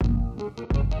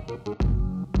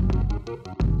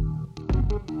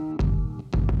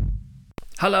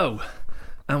Hello,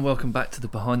 and welcome back to the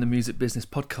Behind the Music Business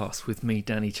podcast with me,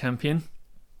 Danny Champion.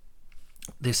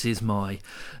 This is my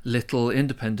little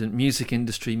independent music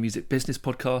industry, music business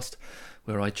podcast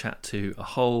where I chat to a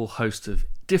whole host of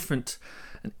different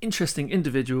and interesting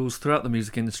individuals throughout the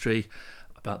music industry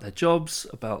about their jobs,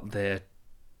 about their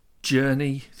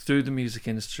journey through the music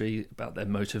industry, about their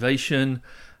motivation,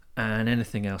 and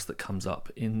anything else that comes up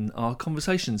in our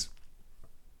conversations.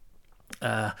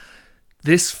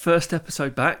 This first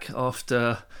episode back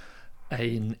after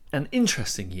an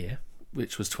interesting year,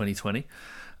 which was 2020,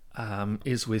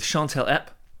 is with Chantel Epp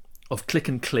of Click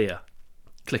and Clear.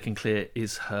 Click and Clear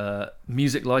is her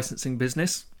music licensing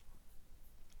business.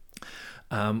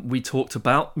 We talked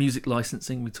about music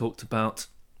licensing. We talked about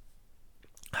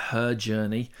her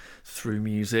journey through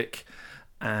music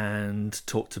and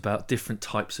talked about different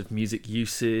types of music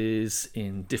uses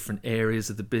in different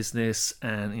areas of the business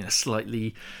and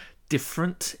slightly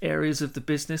different areas of the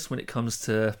business when it comes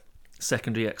to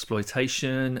secondary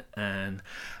exploitation and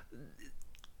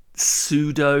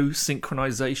pseudo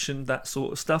synchronization, that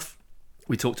sort of stuff.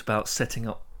 We talked about setting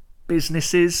up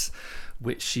businesses,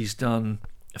 which she's done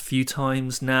a few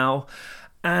times now,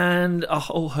 and a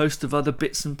whole host of other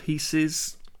bits and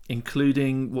pieces,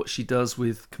 including what she does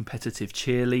with competitive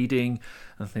cheerleading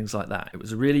and things like that. It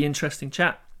was a really interesting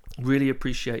chat. Really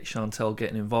appreciate Chantel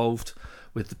getting involved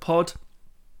with the pod.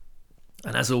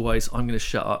 And as always, I'm going to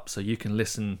shut up so you can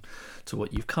listen to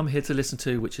what you've come here to listen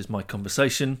to, which is my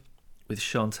conversation with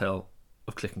Chantel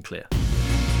of Click and Clear.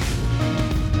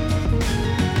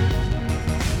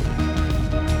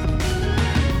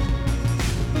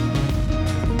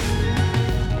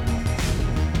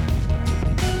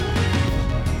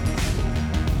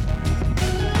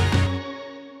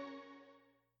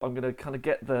 I'm going to kind of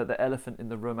get the elephant in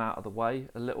the room out of the way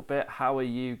a little bit. How are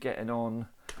you getting on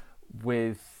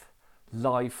with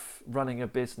life, running a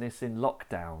business in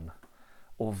lockdown,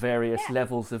 or various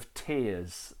levels of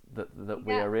tiers that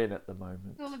we are in at the moment?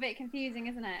 It's all a bit confusing,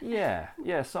 isn't it?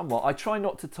 Yeah, somewhat. I try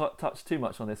not to touch too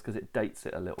much on this because it dates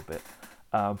it a little bit,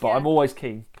 but I'm always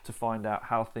keen to find out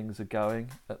how things are going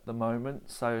at the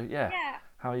moment. So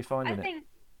how are you finding it? I think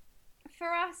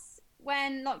for us,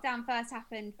 when lockdown first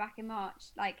happened back in March,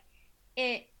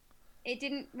 it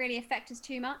didn't really affect us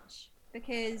too much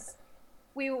because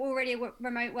we were already a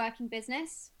remote working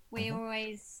business. We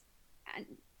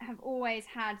have always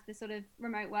had the sort of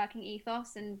remote working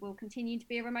ethos and will continue to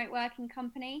be a remote working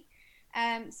company.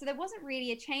 So there wasn't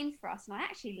really a change for us. And I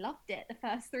actually loved it the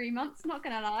first 3 months, not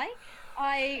going to lie.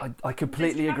 I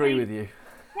completely agree with you.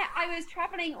 Yeah, I was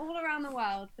traveling all around the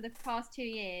world for the past 2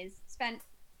 years, spent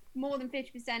more than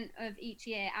 50% of each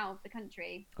year out of the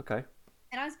country. Okay.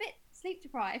 And I was a bit sleep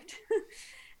deprived.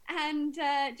 And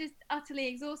just utterly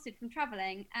exhausted from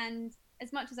traveling. And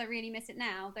as much as I really miss it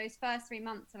now, those first 3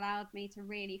 months allowed me to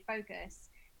really focus.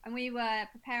 And we were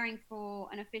preparing for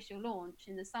an official launch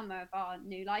in the summer of our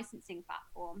new licensing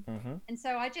platform. Mm-hmm. And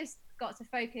so I just got to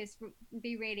focus,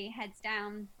 be really heads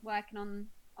down, working on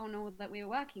all that we were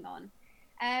working on.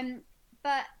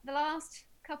 But the last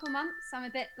couple months, I'm a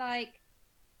bit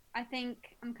I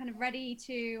think I'm kind of ready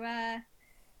to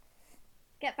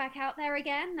get back out there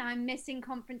again. I'm missing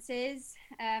conferences.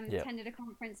 Attended a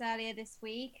conference earlier this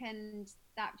week, and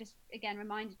that just again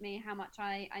reminded me how much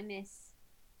I miss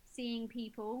seeing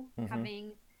people,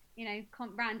 having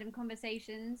random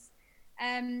conversations.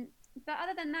 But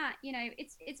other than that,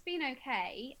 it's been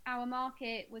okay. Our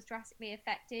market was drastically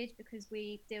affected because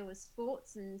we deal with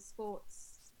sports, and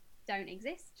sports don't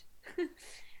exist.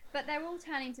 But they're all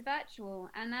turning to virtual,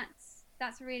 and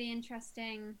that's a really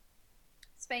interesting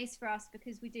space for us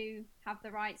because we do have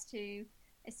the rights to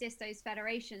assist those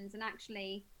federations, and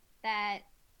actually they're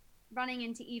running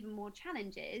into even more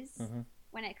challenges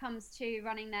when it comes to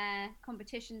running their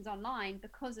competitions online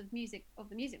because of the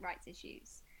music rights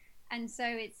issues. And so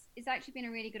it's actually been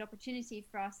a really good opportunity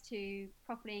for us to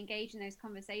properly engage in those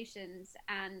conversations,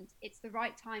 and it's the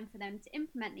right time for them to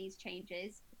implement these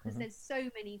changes because there's so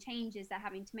many changes they're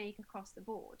having to make across the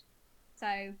board.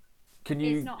 So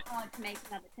it's not hard to make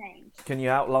another change. Can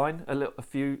you outline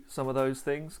some of those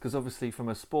things? Because obviously, from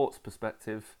a sports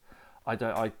perspective,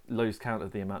 I lose count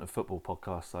of the amount of football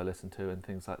podcasts I listen to and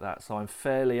things like that. So I'm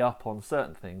fairly up on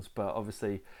certain things, but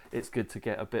obviously, it's good to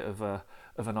get a bit of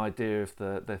an idea of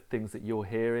the things that you're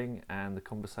hearing and the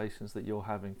conversations that you're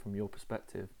having from your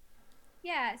perspective.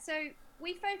 Yeah, so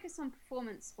we focus on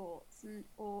performance sports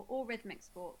or rhythmic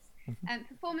sports.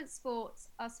 Performance sports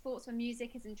are sports where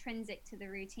music is intrinsic to the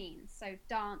routine. So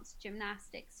dance,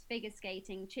 gymnastics, figure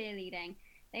skating, cheerleading,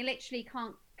 they literally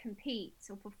can't compete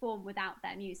or perform without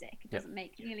their music. It doesn't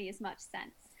make nearly as much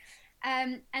sense.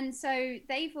 And so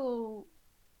they've all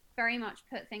very much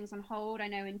put things on hold. I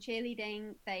know in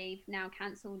cheerleading, they've now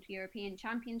cancelled European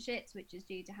Championships, which is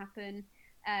due to happen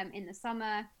in the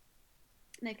summer.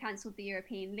 They've cancelled the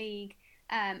European League.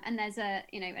 And there's a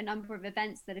number of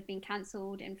events that have been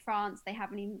cancelled in France. They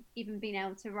haven't even been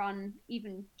able to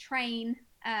train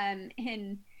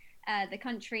in the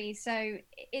country. So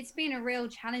it's been a real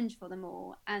challenge for them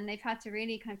all. And they've had to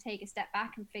really kind of take a step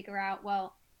back and figure out,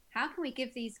 well, how can we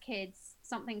give these kids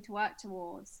something to work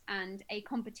towards and a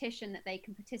competition that they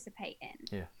can participate in?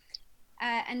 Yeah.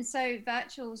 And so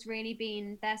virtual's really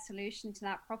been their solution to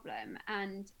that problem.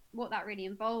 And what that really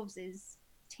involves is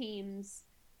teams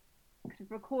kind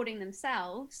of recording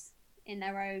themselves in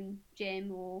their own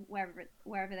gym or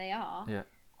wherever they are,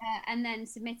 and then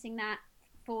submitting that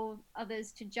for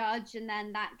others to judge, and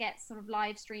then that gets sort of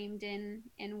live streamed in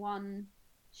one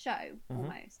show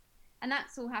almost. And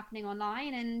that's all happening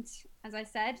online, and as I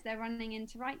said, they're running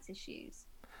into rights issues.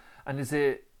 And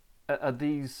are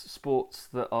these sports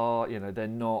that are, they're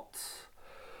not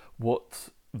what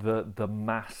the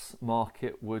mass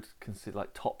market would consider like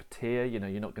top tier?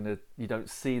 You don't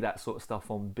see that sort of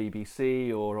stuff on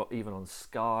BBC or even on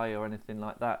Sky or anything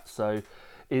like that. So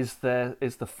is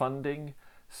the funding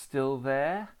still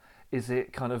there? Is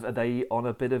it kind of, are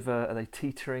they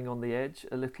teetering on the edge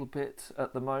a little bit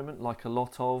at the moment, like a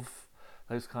lot of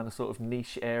those kind of sort of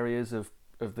niche areas of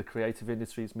the creative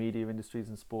industries, media industries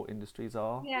and sport industries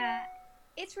are? Yeah,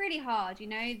 it's really hard.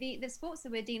 The sports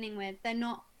that we're dealing with, they're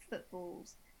not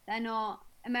footballs, they're not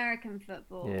American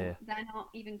football, they're not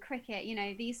even cricket.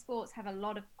 These sports have a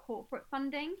lot of corporate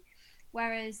funding,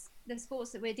 whereas the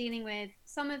sports that we're dealing with,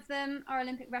 some of them are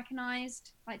Olympic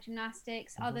recognized, like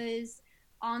gymnastics, others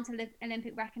aren't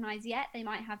Olympic recognized yet. They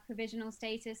might have provisional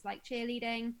status, like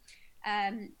cheerleading.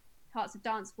 Parts of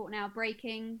dance sport now,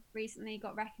 breaking recently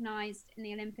got recognized in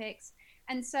the Olympics.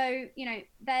 And so,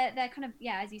 they're kind of,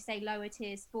 as you say, lower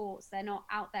tier sports. They're not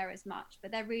out there as much,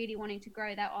 but they're really wanting to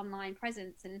grow their online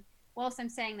presence. And whilst I'm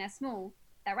saying they're small,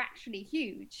 they're actually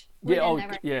huge.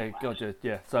 Gotcha.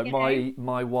 Yeah. So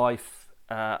my wife,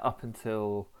 up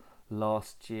until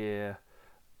last year,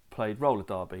 played roller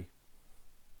derby.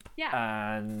 Yeah.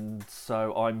 And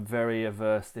so I'm very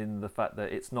averse in the fact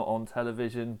that it's not on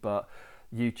television, but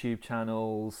YouTube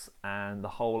channels and the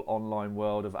whole online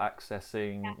world of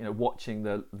accessing, watching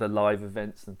the live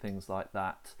events and things like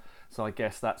that. So I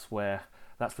guess that's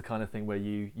the kind of thing where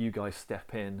you guys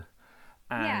step in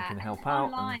and can help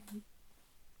out.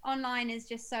 Online is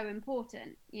just so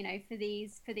important, for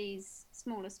these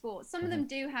smaller sports. Some of them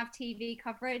do have TV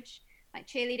coverage, like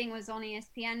cheerleading was on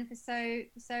ESPN for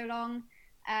so long.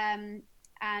 And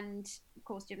of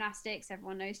course gymnastics,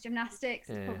 everyone knows gymnastics.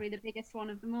 It's probably the biggest one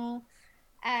of them all.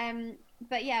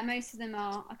 But most of them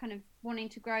are kind of wanting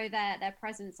to grow their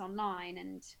presence online,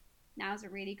 and now's a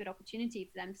really good opportunity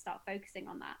for them to start focusing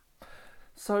on that.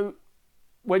 So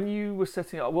when you were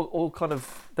setting up, I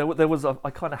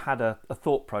kind of had a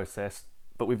thought process,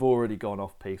 but we've already gone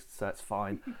off piste, so that's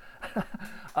fine.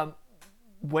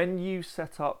 When you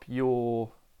set up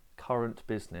your current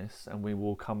business, and we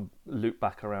will loop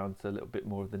back around to a little bit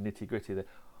more of the nitty gritty there,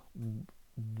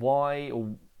 why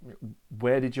or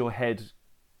where did your head,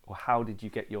 or how did you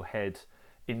get your head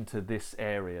into this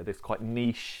area, this quite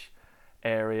niche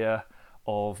area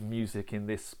of music in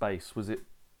this space? Was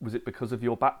it because of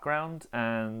your background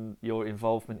and your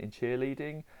involvement in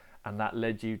cheerleading, and that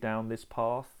led you down this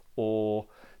path? Or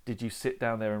did you sit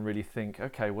down there and really think,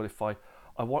 okay, well, if I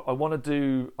want to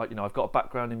do, I've got a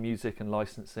background in music and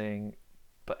licensing,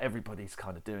 but everybody's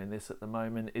kind of doing this at the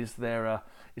moment. Is there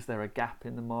a gap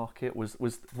in the market?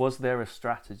 Was there a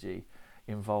strategy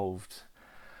involved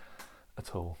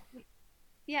at all?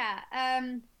 Yeah,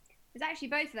 it's actually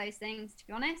both of those things, to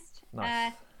be honest.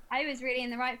 Nice. I was really in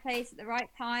the right place at the right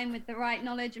time with the right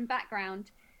knowledge and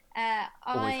background.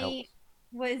 I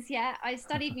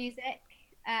studied music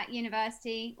at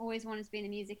university, always wanted to be in the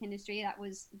music industry. That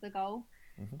was the goal.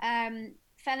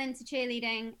 Fell into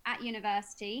cheerleading at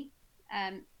university,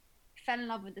 fell in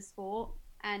love with the sport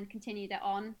and continued it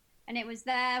on. And it was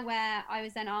there where I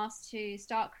was then asked to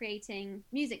start creating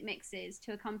music mixes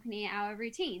to accompany our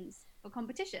routines for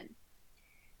competition.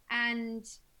 And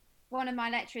one of my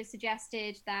lecturers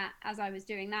suggested that as I was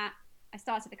doing that, I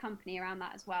started a company around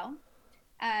that as well.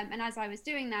 And as I was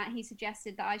doing that, he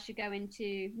suggested that I should go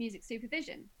into music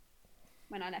supervision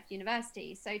when I left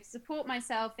university. So to support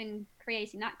myself in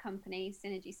creating that company,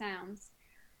 Synergy Sounds,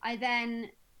 I then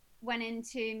went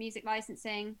into music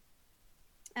licensing,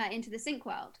 into the sync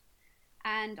world.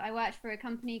 And I worked for a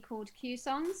company called Q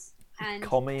Songs. And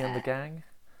Commie and the gang?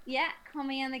 Yeah,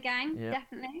 Commie and the gang,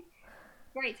 definitely.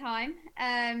 Great time.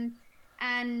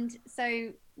 And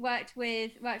so worked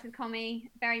with Commie,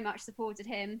 very much supported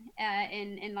him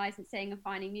in licensing and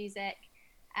finding music.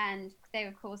 And they were,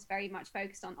 of course, very much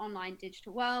focused on online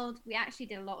digital world. We actually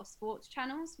did a lot of sports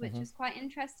channels, which was quite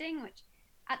interesting, which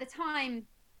at the time,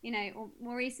 or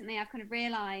more recently, I've kind of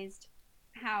realized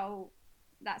how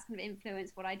that's kind of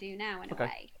influenced what I do now in a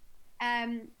way.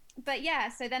 But yeah,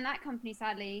 so then that company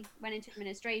sadly went into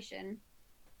administration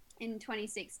in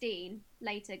 2016,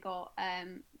 later got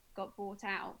bought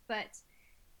out. But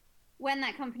when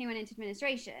that company went into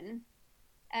administration,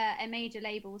 a major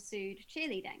label sued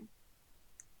cheerleading.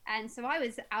 And so I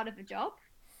was out of a job,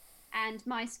 and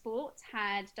my sport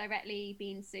had directly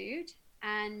been sued,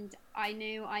 and I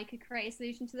knew I could create a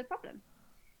solution to the problem.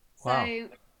 Wow. So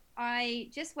I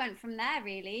just went from there,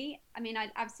 really. I mean,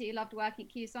 I absolutely loved working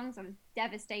at Q Songs. I was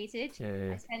devastated.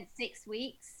 Yeah. I spent 6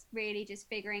 weeks really just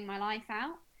figuring my life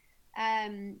out.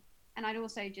 And I'd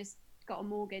also just got a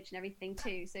mortgage and everything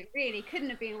too. So it really couldn't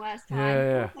have been a worse time.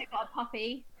 Yeah. I got a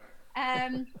puppy.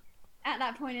 At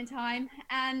that point in time,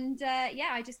 and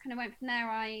I just kind of went from there.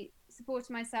 I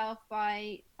supported myself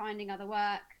by finding other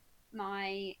work.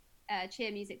 My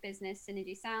cheer music business,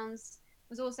 Synergy Sounds,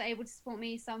 was also able to support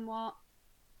me somewhat,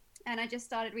 and I just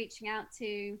started reaching out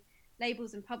to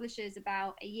labels and publishers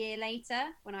about a year later,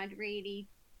 when I'd really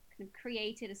kind of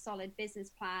created a solid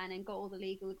business plan and got all the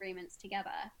legal agreements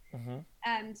together. So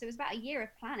it was about a year of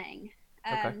planning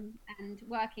and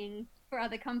working for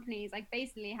other companies. I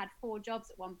basically had 4 jobs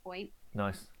at one point.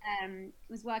 Nice.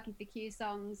 Was working for Q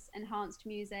Songs, Enhanced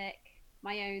Music,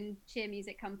 my own cheer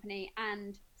music company,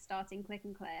 and starting Click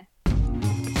and Clear.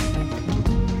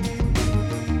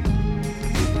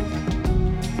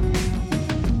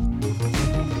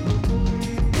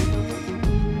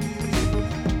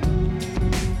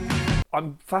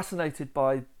 I'm fascinated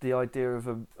by the idea of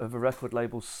a record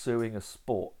label suing a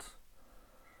sport.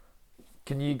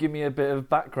 Can you give me a bit of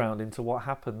background into what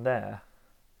happened there?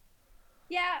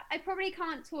 Yeah, I probably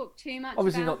can't talk too much.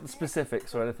 Obviously about not the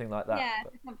specifics or anything like that. Yeah,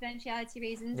 for confidentiality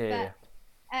reasons.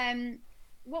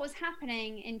 What was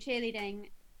happening in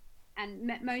cheerleading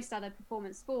and most other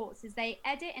performance sports is they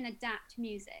edit and adapt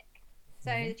music. So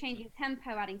they're changing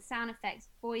tempo, adding sound effects,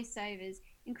 voiceovers,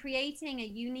 and creating a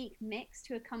unique mix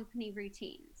to accompany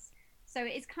routines. So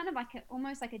it's kind of like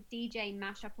almost like a DJ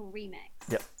mashup or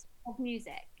remix of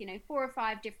music, 4 or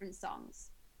 5 different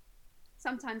songs,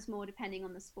 sometimes more depending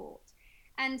on the sport.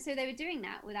 And so they were doing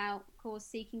that without, of course,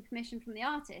 seeking permission from the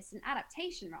artist. And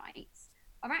adaptation rights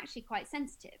are actually quite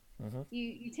sensitive.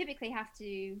 You typically have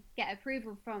to get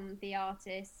approval from the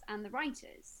artists and the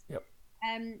writers.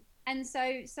 And so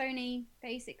Sony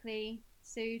basically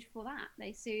sued for that.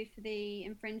 They sued for the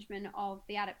infringement of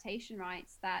the adaptation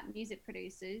rights that music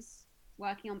producers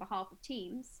working on behalf of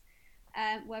teams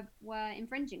were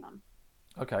infringing on.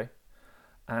 Okay.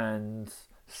 And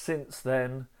since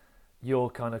then, you're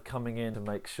kind of coming in to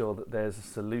make sure that there's a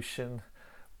solution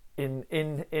in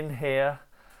here,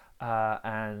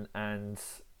 and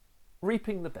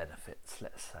reaping the benefits,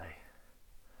 let's say.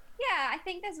 Yeah, I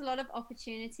think there's a lot of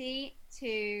opportunity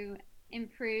to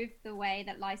improve the way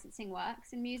that licensing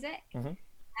works in music.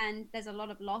 And there's a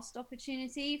lot of lost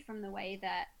opportunity from the way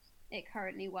that it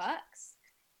currently works.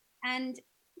 And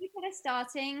people are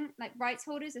starting, like rights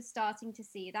holders are starting to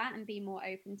see that and be more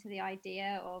open to the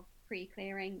idea of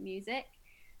pre-clearing music.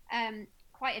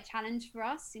 Quite a challenge for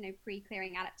us,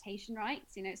 pre-clearing adaptation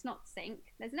rights. It's not sync.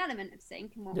 There's an element of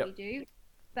sync in what we do,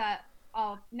 but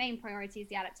our main priority is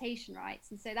the adaptation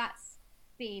rights. And so that's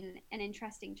been an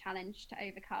interesting challenge to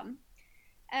overcome.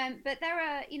 But there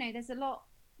are,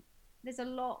 there's a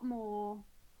lot more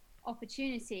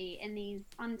opportunity in these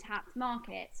untapped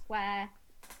markets where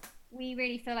we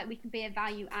really feel like we can be a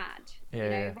value add.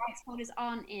 Rights holders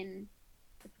aren't in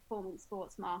the performance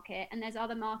sports market, and there's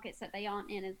other markets that they aren't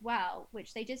in as well,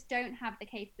 which they just don't have the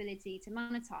capability to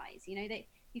monetize.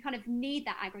 You kind of need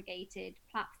that aggregated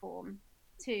platform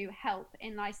to help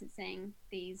in licensing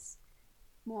these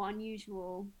more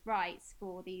unusual rights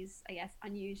for these, I guess,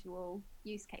 unusual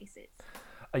use cases.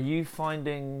 Are you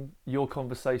finding your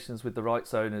conversations with the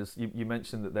rights owners, you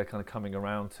mentioned that they're kind of coming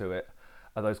around to it,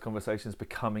 are those conversations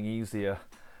becoming easier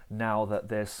now that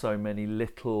there's so many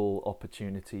little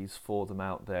opportunities for them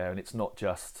out there, and it's not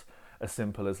just as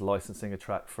simple as licensing a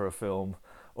track for a film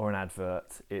or an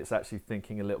advert, it's actually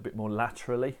thinking a little bit more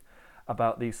laterally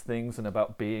about these things and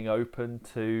about being open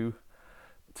to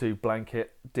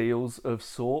blanket deals of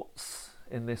sorts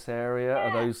in this area?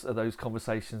 Are those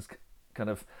conversations kind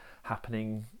of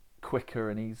happening quicker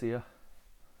and easier?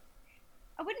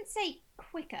 I wouldn't say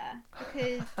quicker,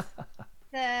 because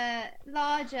the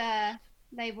larger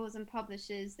labels and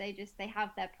publishers, they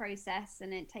have their process,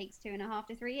 and it takes 2.5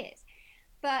 to 3 years.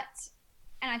 But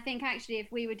and I think actually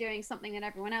if we were doing something that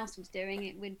everyone else was doing,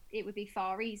 it would be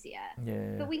far easier.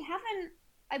 Yeah. But we haven't.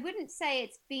 I wouldn't say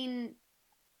it's been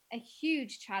a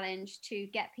huge challenge to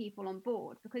get people on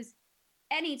board, because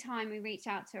anytime we reach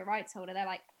out to a rights holder, they're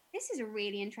like, "This is a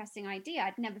really interesting idea.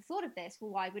 I'd never thought of this.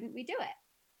 Well, why wouldn't we do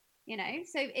it?"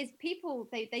 So it's people,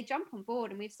 they jump on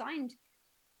board, and we've signed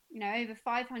over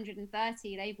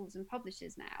 530 labels and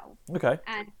publishers now. Okay.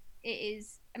 And it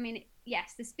is, I mean,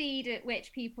 yes, the speed at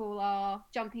which people are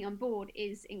jumping on board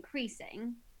is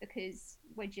increasing, because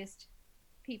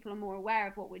people are more aware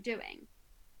of what we're doing.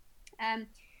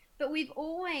 But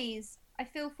I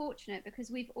feel fortunate, because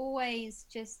we've always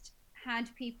just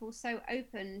had people so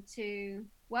open to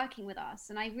working with us.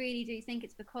 And I really do think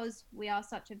it's because we are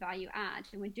such a value add,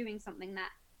 and we're doing something that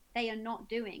they are not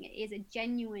doing. It is a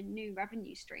genuine new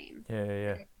revenue stream.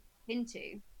 Yeah.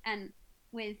 Into. And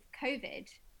with COVID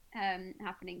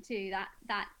happening too,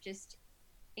 that just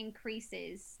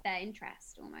increases their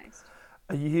interest almost.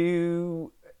 Are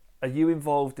you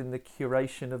involved in the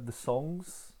curation of the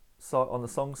songs, on the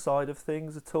song side of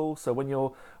things at all? So when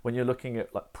you're looking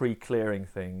at like pre-clearing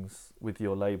things with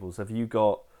your labels, have you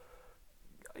got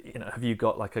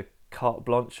like a carte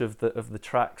blanche of the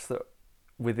tracks that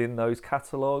within those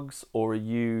catalogues, or are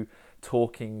you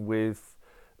talking with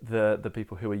the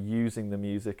people who are using the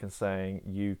music and saying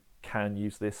you can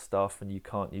use this stuff and you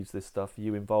can't use this stuff? Are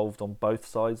you involved on both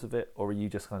sides of it, or are you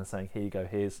just kind of saying, here you go,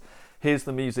 here's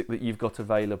the music that you've got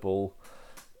available,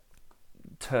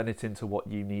 turn it into what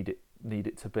you need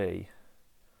it to be?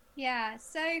 Yeah,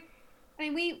 so I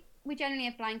mean, we generally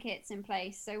have blankets in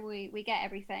place, so we get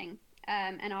everything,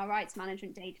 and our rights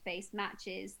management database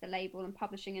matches the label and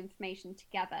publishing information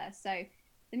together. So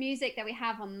the music that we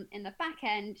have in the back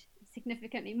end is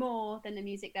significantly more than the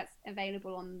music that's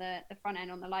available on the front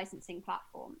end on the licensing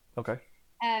platform. Okay.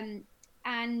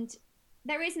 And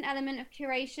there is an element of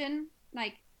curation.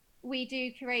 Like, we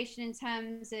do curation in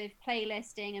terms of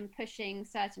playlisting and pushing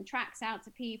certain tracks out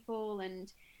to people,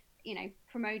 and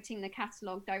promoting the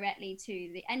catalog directly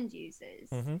to the end users.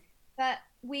 Mm-hmm. But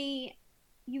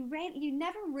you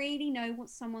never really know what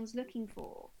someone's looking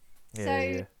for.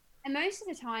 Yeah. And most of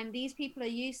the time, these people are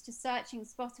used to searching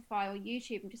Spotify or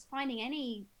YouTube and just finding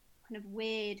any kind of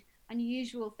weird,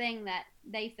 unusual thing that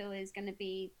they feel is going to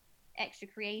be extra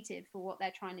creative for what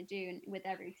they're trying to do with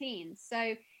their routine.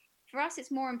 So for us,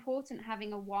 it's more important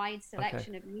having a wide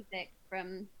selection of music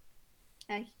from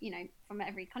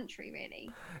every country,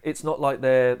 really. It's not like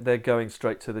they're going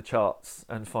straight to the charts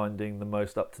and finding the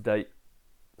most up-to-date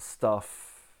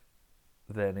stuff.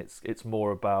 Then it's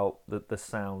more about the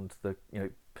sound,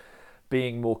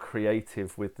 being more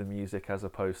creative with the music, as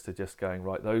opposed to just going,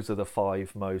 right, those are the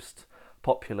 5 most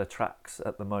popular tracks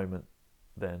at the moment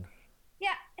then.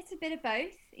 Yeah, it's a bit of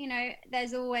both.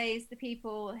 There's always the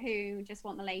people who just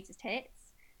want the latest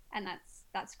hits, and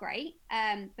that's great.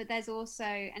 But there's also,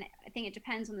 and I think it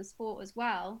depends on the sport as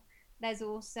well, there's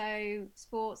also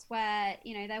sports where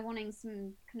they're wanting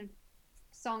some kind of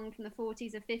song from the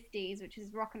 40s or 50s, which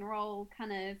is rock and roll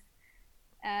kind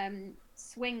of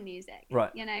swing music,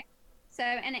 right? So,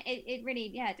 and it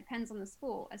really depends on the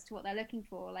sport as to what they're looking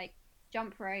for. Like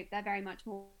jump rope, they're very much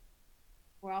more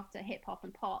after hip hop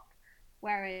and pop,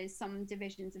 whereas some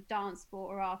divisions of dance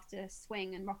sport are after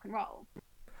swing and rock and roll.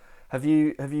 Have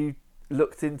you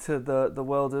looked into the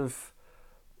world of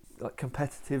like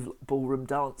competitive ballroom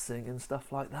dancing and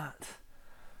stuff like that?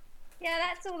 Yeah,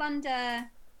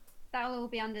 that'll all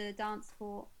be under the dance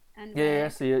sport.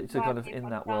 And so you're kind of in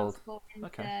that world.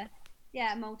 Okay.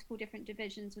 Multiple different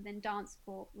divisions within dance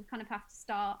sport. We kind of have to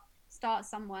start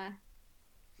somewhere.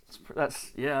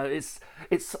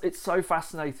 It's so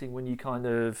fascinating when you kind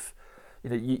of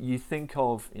you think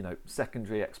of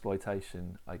secondary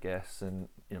exploitation, I guess, and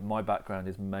my background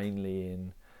is mainly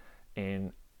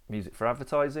in music for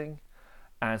advertising,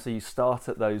 and so you start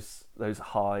at those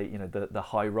high the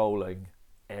high rolling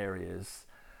areas,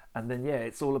 and then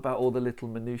it's all about all the little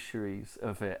minutiaries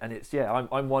of it, and it's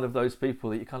I'm one of those people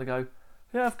that you kind of go,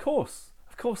 of course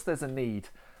there's a need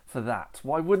for that.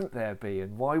 Why wouldn't there be?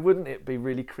 And why wouldn't it be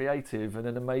really creative and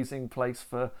an amazing place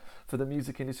for the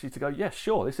music industry to go,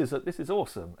 sure, this is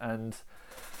awesome. And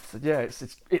so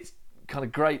it's kind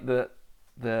of great that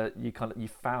you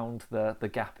found the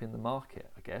gap in the market,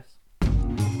 I guess.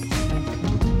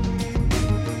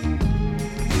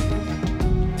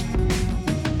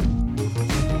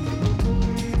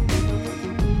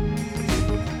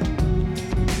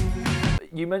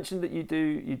 You mentioned that you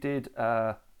did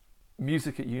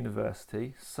music at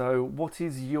university. So what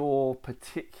is your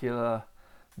particular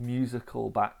musical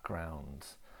background?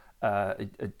 Are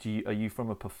you from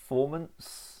a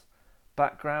performance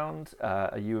background?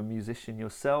 Are you a musician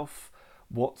yourself?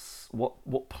 What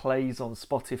plays on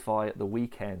Spotify at the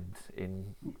weekend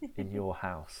in your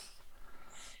house?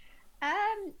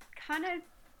 Kind of.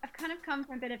 I've kind of come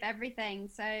from a bit of everything.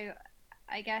 So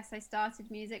I guess I started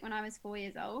music when I was 4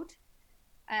 years old.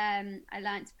 I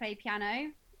learned to play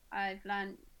piano. I've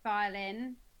learned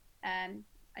violin.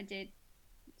 I did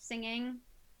singing.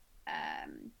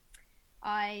 Um,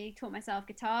 I taught myself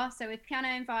guitar. So with piano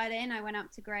and violin, I went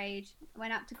up to grade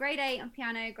 8 on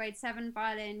piano, grade 7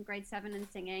 violin, grade 7 and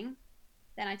singing.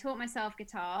 Then I taught myself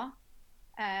guitar.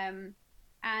 Um,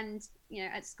 and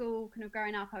at school, kind of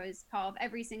growing up, I was part of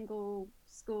every single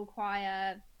school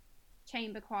choir,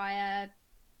 chamber choir,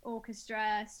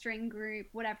 orchestra, string group,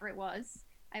 whatever it was.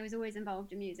 I was always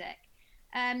involved in music.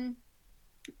 Um,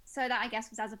 so that, I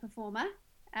guess, was as a performer.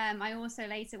 I also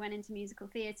later went into musical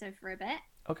theatre for a bit,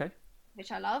 Okay.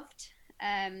 which I loved.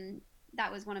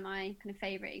 That was one of my kind of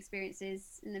favorite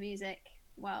experiences in the music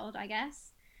world, I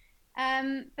guess.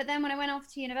 But then when I went off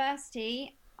to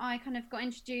university, I kind of got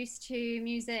introduced to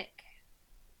music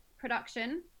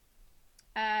production.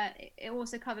 It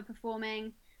also covered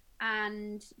performing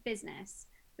and business.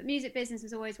 But music business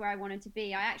was always where I wanted to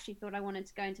be. I actually thought I wanted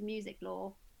to go into music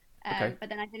law, Okay. but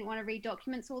then I didn't want to read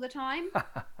documents all the time.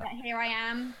 But here I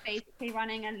am, basically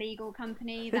running a legal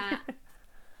company that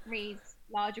reads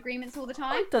large agreements all the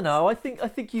time. I don't know. I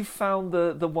think you found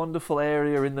the wonderful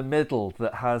area in the middle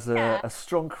that has Yeah, a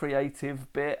strong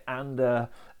creative bit and a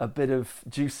bit of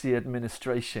juicy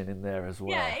administration in there as yeah,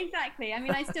 well. exactly. I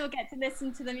mean, I still get to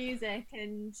listen to the music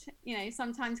and,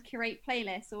 sometimes curate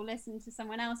playlists or listen to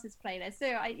someone else's playlist. So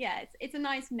yeah, it's a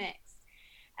nice mix.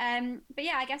 But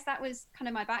yeah, I guess that was kind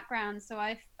of my background. So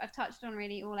I've touched on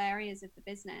really all areas of the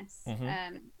business,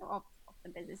 Hmm. of the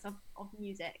business of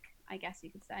music, I guess you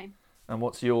could say. And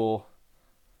what's your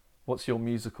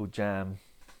musical jam?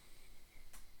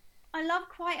 I love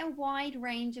quite a wide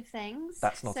range of things.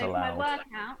 That's not So for my allowed.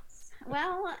 workouts,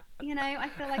 well, I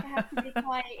feel like I have to be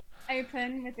quite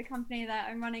open with the company that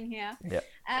I'm running here. Yeah.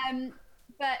 Um,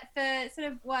 but for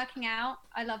sort of working out,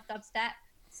 I love dubstep,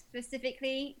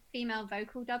 specifically female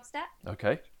vocal dubstep.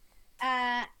 Okay.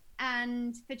 Uh,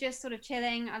 and for just sort of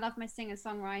chilling, I love my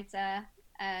singer-songwriter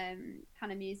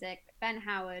kind of music. Ben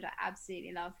Howard, I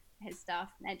absolutely love his stuff.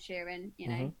 Ed Sheeran,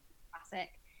 Hmm. classic.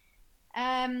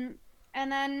 Um,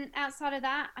 and then outside of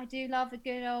that, I do love a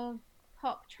good old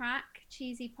pop track,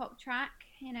 cheesy pop track,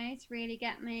 to really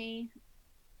get me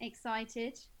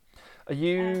excited. Are Um,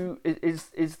 you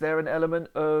is there an element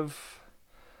of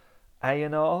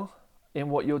A&R in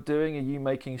what you're doing? Are you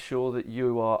making sure that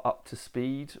you are up to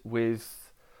speed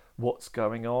with what's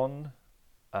going on?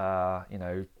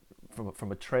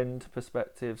 From a trend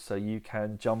perspective, so you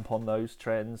can jump on those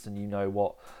trends and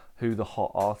who the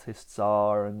hot artists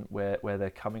are and where they're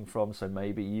coming from. So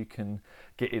maybe you can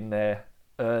get in there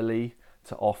early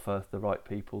to offer the right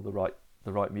people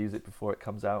the right music before it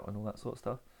comes out and all that sort of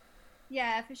stuff.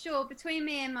 yeah, for sure. Between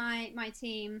me and my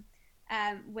team,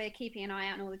 we're keeping an eye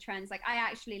out on all the trends. Like I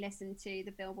actually listen to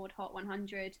the Billboard Hot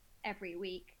 100 every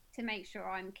week to make sure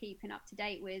I'm keeping up to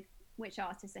date with which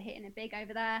artists are hitting it big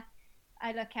over there.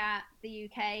 I look at the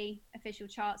UK official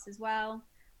charts as well,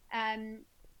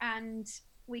 and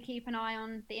we keep an eye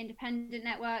on the independent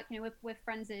network. We're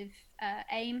friends of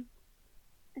AIM,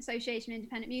 Association of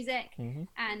Independent Music, Hmm.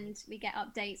 and we get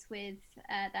updates with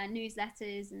their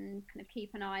newsletters and kind of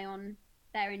keep an eye on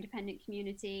their independent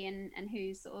community and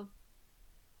who's sort of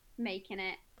making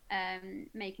it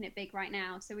making it big right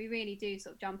now. So we really do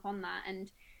sort of jump on that,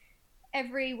 and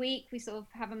every week we sort of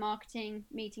have a marketing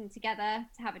meeting together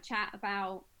to have a chat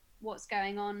about what's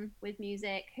going on with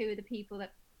music, who are the people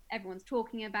that everyone's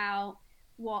talking about,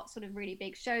 what sort of really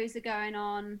big shows are going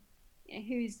on,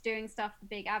 who's doing stuff for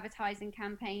big advertising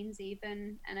campaigns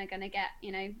even and are going to get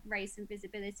raise some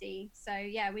visibility. So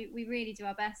yeah, we really do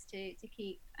our best to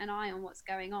keep an eye on what's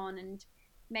going on and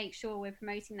make sure we're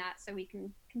promoting that so we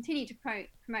can continue to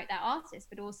promote that artist,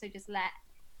 but also just let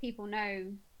people know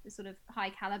the sort of high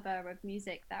caliber of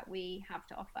music that we have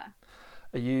to offer.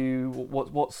 Are you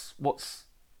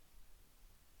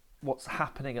what's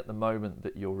happening at the moment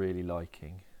that you're really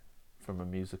liking from a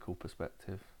musical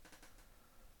perspective?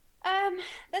 Um,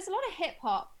 there's a lot of hip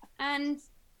hop, and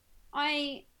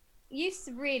I used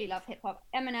to really love hip hop.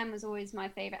 Eminem was always my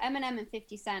favorite. Eminem and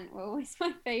 50 Cent were always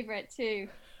my favorite two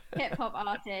hip hop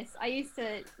artists. I used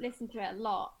to listen to it a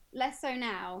lot, less so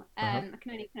now. Uh-huh. I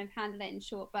can only kind of handle it in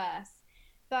short bursts.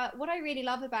 But what I really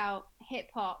love about hip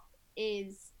hop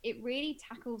is it really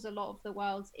tackles a lot of the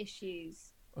world's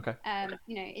issues. Okay.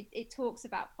 It talks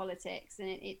about politics and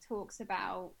it talks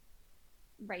about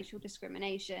racial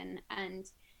discrimination, and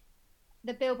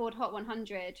the Billboard Hot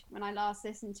 100, when I last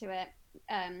listened to it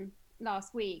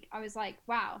last week, I was like,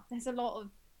 wow, there's a lot of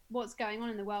what's going on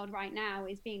in the world right now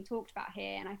is being talked about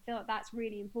here. And I feel like that's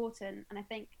really important. And I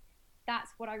think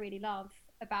that's what I really love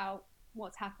about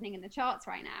what's happening in the charts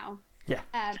right now. Yeah.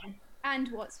 And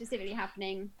what's specifically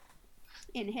happening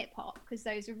in hip hop, because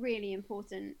those are really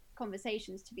important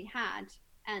conversations to be had.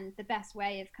 And the best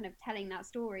way of kind of telling that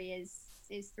story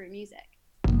is through music.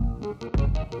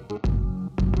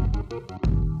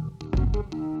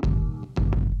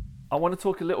 I want to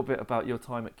talk a little bit about your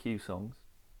time at Q Songs,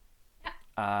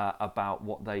 about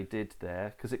what they did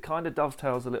there, because it kind of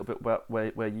dovetails a little bit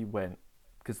where you went,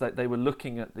 because they were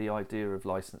looking at the idea of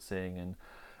licensing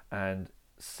and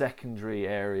secondary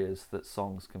areas that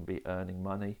songs can be earning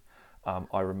money.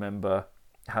 I remember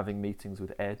having meetings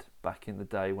with Ed back in the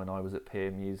day when I was at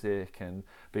Peer Music and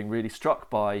being really struck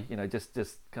by, just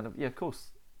kind of, of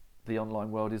course, the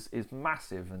online world is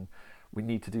massive and we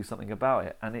need to do something about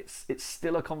it. And it's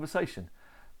still a conversation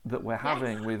that we're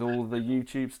having with all the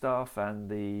YouTube stuff and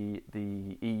the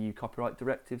EU copyright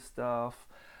directive stuff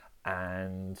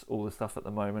and all the stuff at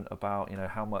the moment about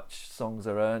how much songs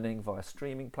are earning via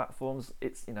streaming platforms.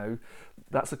 It's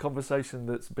that's a conversation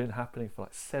that's been happening for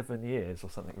like 7 years or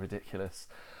something ridiculous.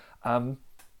 So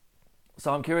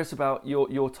I'm curious about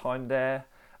your time there.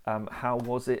 How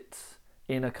was it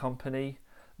in a company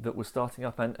that was starting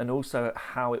up, and also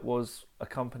how it was a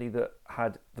company that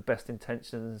had the best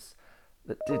intentions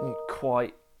that didn't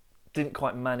quite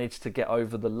manage to get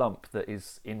over the lump that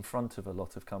is in front of a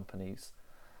lot of companies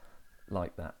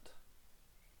like that?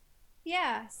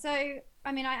 Yeah, so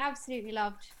I mean, I absolutely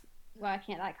loved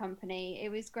working at that company. It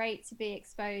was great to be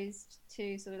exposed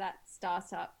to sort of that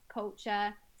startup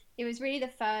culture. It was really the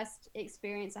first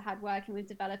experience I had working with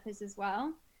developers as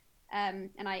well. And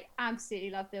I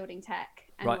absolutely love building tech,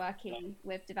 and working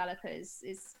with developers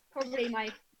is probably my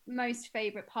most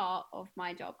favorite part of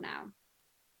my job now.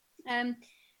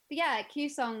 But yeah, at Q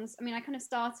Songs, I mean, I kind of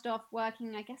started off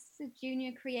working, I guess, as a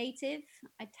junior creative.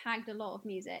 I tagged a lot of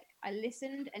music. I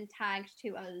listened and tagged to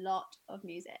a lot of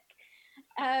music.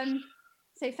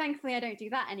 So thankfully, I don't do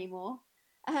that anymore.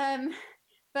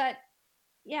 But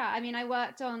yeah, I mean, I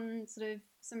worked on sort of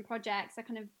some projects. I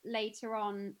kind of later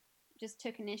on just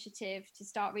took initiative to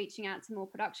start reaching out to more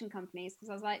production companies, because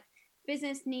I was like,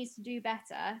 business needs to do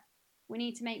better. We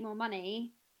need to make more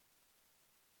money.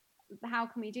 How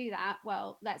can we do that?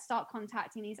 Well, let's start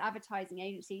contacting these advertising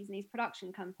agencies and these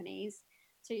production companies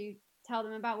to tell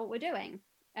them about what we're doing.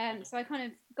 So I kind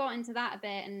of got into that a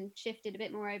bit and shifted a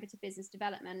bit more over to business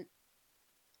development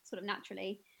sort of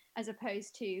naturally, as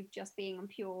opposed to just being on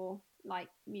pure like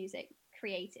music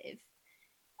creative.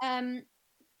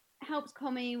 Helped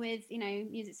Commie with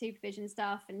music supervision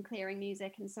stuff and clearing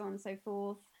music and so on and so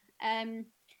forth.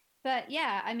 But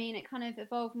yeah, I mean, it kind of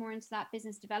evolved more into that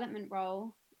business development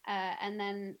role. And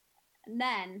then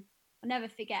I'll never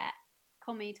forget,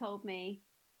 Commie told me,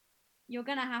 you're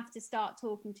going to have to start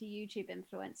talking to YouTube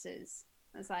influencers.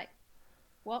 I was like,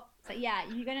 what? So yeah,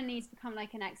 you're going to need to become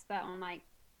like an expert on like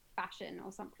fashion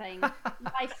or something,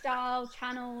 lifestyle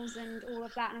channels and all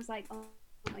of that. And I was like, oh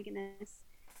my goodness.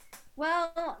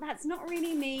 Well, that's not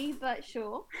really me, but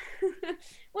sure.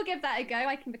 We'll give that a go.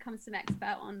 I can become some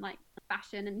expert on like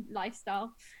fashion and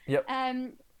lifestyle. Yep.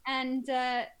 And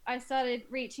I started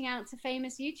reaching out to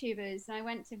famous YouTubers, and I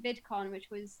went to VidCon, which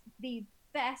was the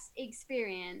best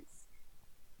experience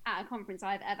at a conference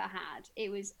I've ever had. It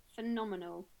was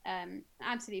phenomenal,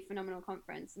 absolutely phenomenal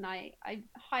conference, and I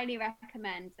highly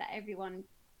recommend that everyone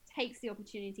takes the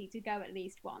opportunity to go at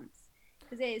least once,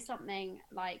 because it is something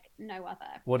like no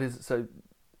other. What is it? So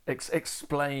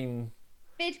explain.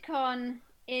 VidCon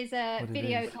is a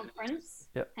video conference,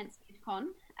 hence VidCon,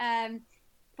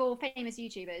 for famous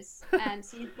YouTubers.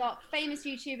 So you've got famous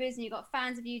YouTubers and you've got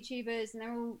fans of YouTubers, and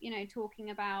they're all, talking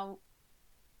about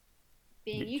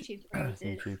being YouTube creators.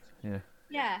 YouTube, yeah.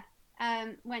 Yeah.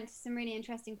 Went to some really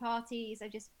interesting parties. I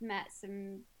just met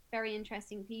some very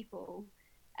interesting people.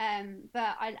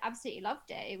 But I absolutely loved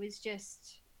it. It was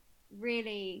just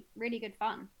really, really good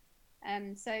fun.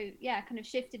 So yeah, kind of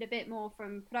shifted a bit more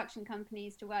from production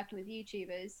companies to working with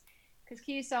YouTubers, because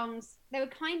Q Songs, they were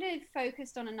kind of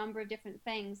focused on a number of different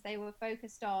things. They were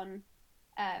focused on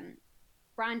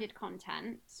branded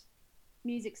content,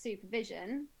 music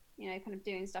supervision, kind of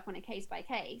doing stuff on a case by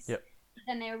case. Yep.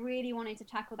 Then they were really wanting to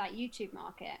tackle that YouTube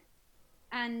market.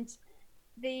 And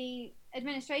the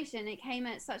administration, it came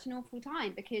at such an awful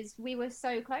time, because we were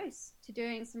so close to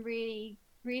doing some really,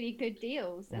 really good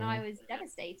deals, and I was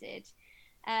devastated.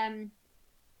 Yeah,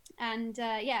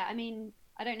 I mean,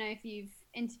 I don't know if you've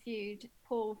interviewed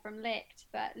Paul from Licked,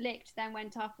 but Licked then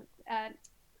went up,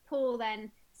 Paul then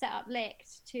set up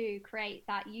Licked to create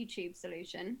that YouTube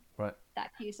solution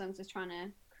that Q Songs was trying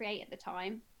to create at the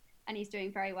time, and he's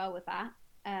doing very well with that.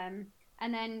 And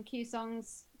then Q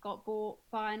Songs got bought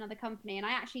by another company, and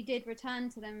I actually did return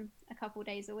to them a couple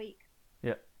days a week.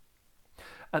 Yeah.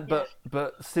 And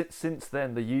but since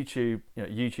then, the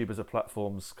YouTube as a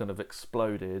platform's kind of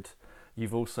exploded.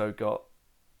 You've also got,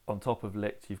 on top of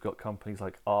Licked, you've got companies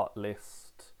like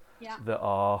Artlist that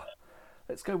are,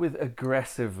 let's go with,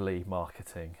 aggressively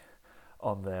marketing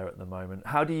on there at the moment.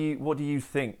 What do you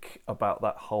think about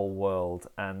that whole world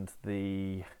and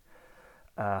the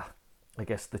I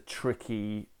guess the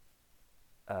tricky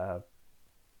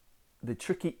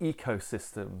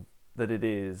ecosystem that it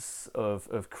is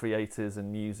of creators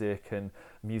and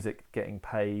music getting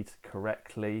paid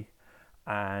correctly,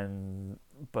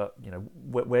 but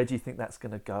where do you think that's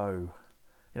going to go?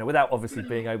 Without obviously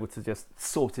being able to just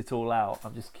sort it all out,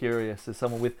 I'm just curious, as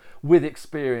someone with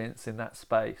experience in that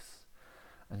space,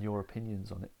 and your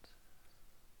opinions on it.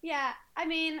 Yeah, I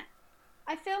mean,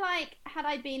 I feel like had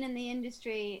I been in the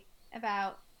industry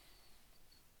about,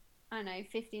 I don't know,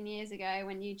 15 years ago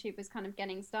when YouTube was kind of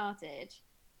getting started,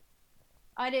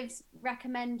 I'd have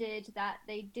recommended that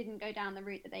they didn't go down the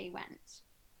route that they went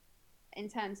in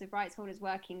terms of rights holders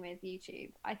working with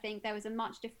YouTube. I think there was a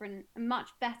much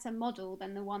better model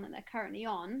than the one that they're currently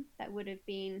on that would have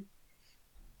been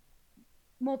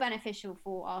more beneficial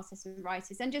for artists and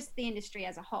writers and just the industry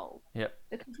as a whole. Yep.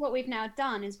 Because what we've now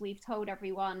done is we've told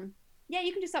everyone, yeah,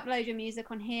 you can just upload your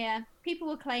music on here. People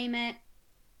will claim it.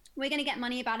 We're going to get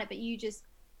money about it, but you just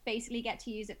basically get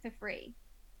to use it for free.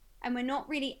 And we're not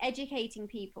really educating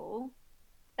people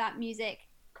that music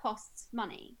costs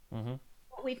money. Mm-hmm.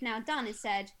 What we've now done is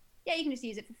said, yeah, you can just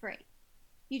use it for free.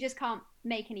 You just can't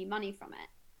make any money from it.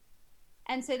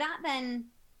 And so that then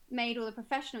made all the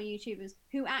professional YouTubers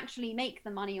who actually make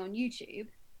the money on YouTube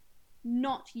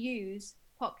not use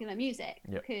popular music.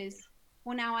 Yep. Because,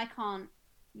 well, now I can't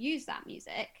use that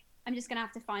music. I'm just going to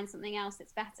have to find something else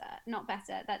that's better. Not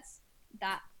better, that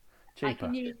cheaper. I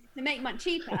can use to make much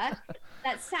cheaper,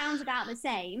 that sounds about the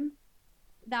same,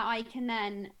 that I can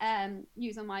then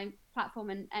use on my platform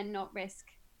and not risk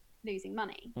losing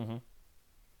money. Mm-hmm.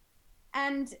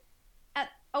 And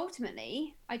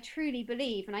ultimately, I truly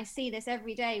believe, and I see this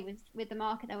every day with the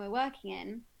market that we're working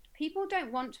in, people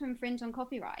don't want to infringe on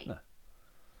copyright. No.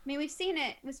 I mean, we've seen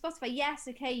it with Spotify. Yes,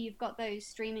 okay, you've got those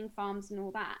streaming farms and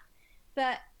all that,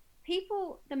 but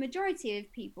the majority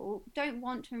of people don't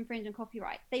want to infringe on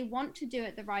copyright. They want to do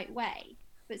it the right way.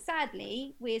 But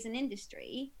sadly, we as an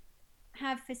industry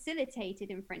have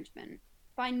facilitated infringement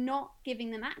by not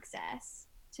giving them access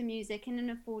to music in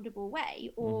an affordable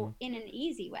way or in an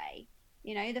easy way.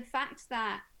 The fact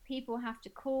that people have to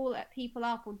call people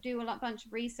up or do a bunch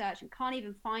of research and can't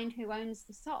even find who owns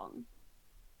the song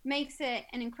makes it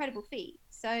an incredible feat.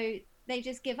 So they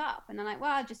just give up and they're like,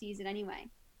 well, I'll just use it anyway.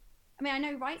 I mean, I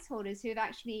know rights holders who have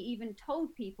actually even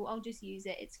told people, I'll just use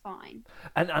it, it's fine.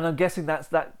 And I'm guessing that's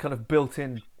that kind of built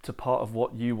in to part of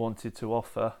what you wanted to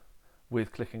offer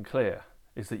with Click and Clear,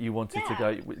 is that you wanted to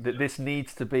go, that this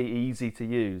needs to be easy to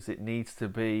use. It needs to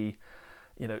be,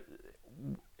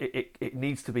 it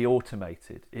needs to be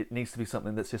automated. It needs to be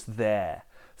something that's just there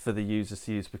for the users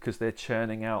to use, because they're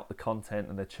churning out the content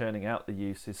and they're churning out the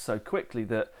uses so quickly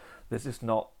that there's just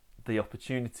not the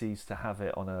opportunities to have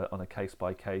it on a case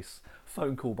by case,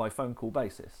 phone call by phone call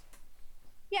basis.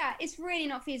 Yeah, it's really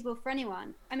not feasible for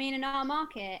anyone. I mean, in our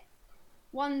market,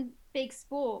 one big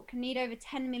sport can need over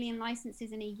 10 million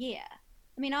licenses in a year.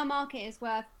 I mean, our market is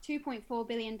worth $2.4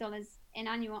 billion in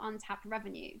annual untapped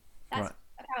revenue. That's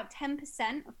about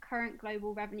 10% of current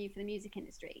global revenue for the music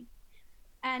industry.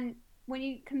 And when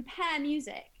you compare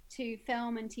music to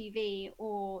film and TV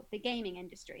or the gaming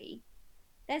industry,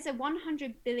 there's a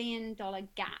 $100 billion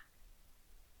gap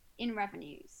in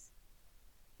revenues.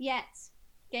 Yet,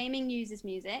 gaming uses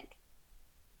music,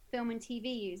 film and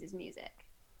TV uses music.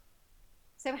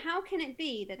 So how can it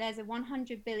be that there's a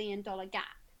 $100 billion gap?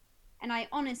 And I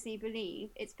honestly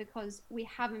believe it's because we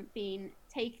haven't been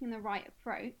taking the right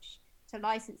approach to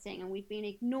licensing, and we've been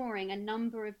ignoring a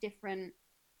number of different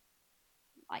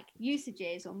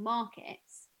usages or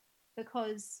markets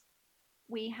because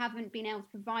we haven't been able to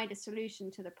provide a solution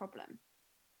to the problem.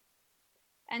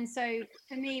 And so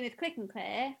for me with Click and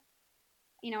Clear,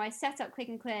 I set up Click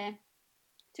and Clear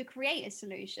to create a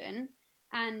solution,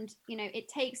 and it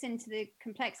takes into the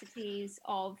complexities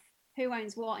of who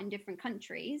owns what in different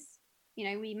countries.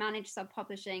 We manage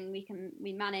sub-publishing,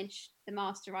 we manage the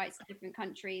master rights in different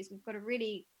countries. We've got a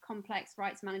really complex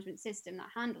rights management system that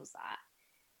handles that.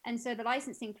 And so the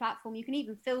licensing platform, you can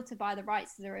even filter by the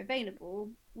rights that are available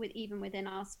even within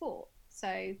our sport.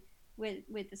 So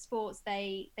with the sports,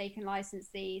 they can license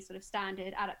the sort of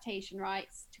standard adaptation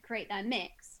rights to create their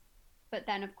mix. But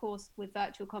then, of course, with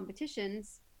virtual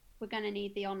competitions, we're going to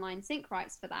need the online sync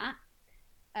rights for that,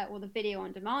 or the video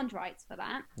on demand rights for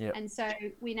that. Yep. And so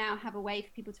we now have a way for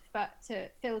people to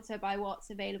filter by what's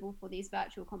available for these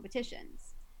virtual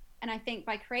competitions. And I think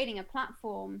by creating a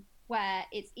platform where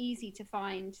it's easy to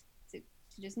find, to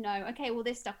just know, okay, well,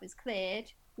 this stuff is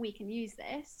cleared, we can use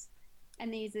this,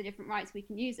 and these are the different rights we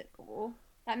can use it for,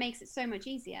 that makes it so much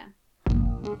easier.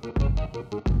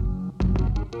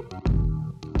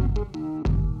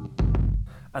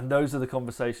 And those are the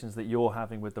conversations that you're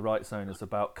having with the rights owners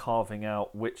about carving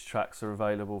out which tracks are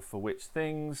available for which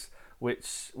things,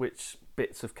 which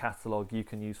bits of catalogue you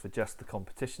can use for just the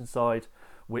competition side,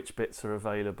 which bits are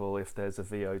available if there's a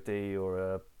VOD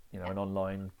or an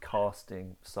online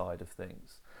casting side of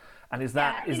things. And is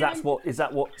that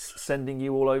what's sending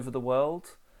you all over the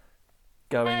world,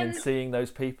 going and seeing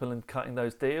those people and cutting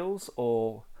those deals,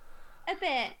 or a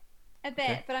bit,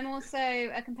 okay. But I'm also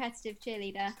a competitive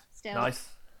cheerleader still. Nice.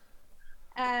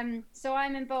 So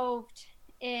I'm involved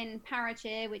in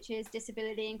Paracheer, which is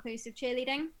disability inclusive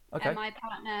cheerleading. Okay. And my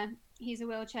partner, he's a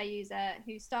wheelchair user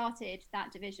who started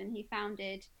that division. He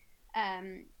founded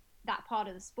that part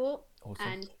of the sport. Awesome.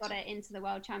 And got it into the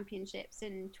World Championships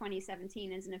in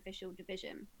 2017 as an official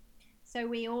division. So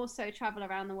we also travel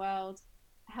around the world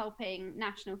helping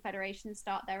national federations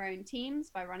start their own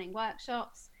teams by running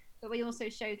workshops, but we also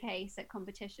showcase at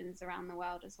competitions around the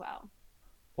world as well.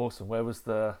 Awesome. Where was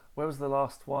the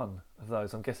last one of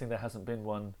those? I'm guessing there hasn't been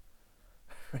one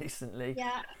recently.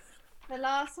 Yeah. The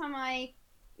last time I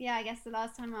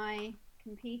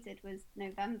competed was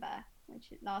November,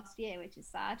 last year, which is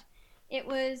sad.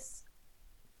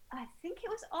 I think it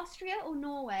was Austria or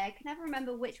Norway. I can never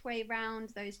remember which way round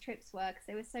those trips were because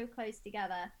they were so close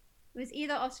together. It was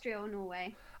either Austria or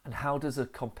Norway. And how does a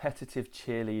competitive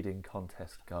cheerleading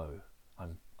contest go?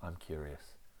 I'm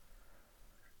curious.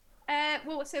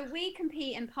 So we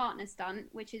compete in partner stunt,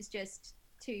 which is just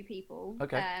 2 people.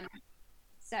 Okay.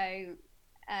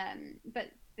 But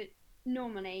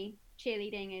normally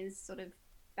cheerleading is sort of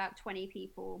about 20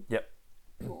 people. Yep.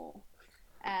 More.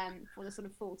 For the sort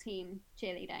of full team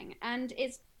cheerleading, and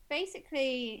it's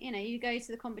basically, you go to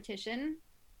the competition,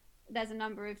 there's a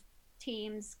number of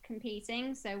teams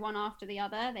competing, so one after the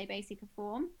other they basically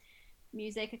perform,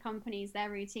 music accompanies their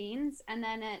routines, and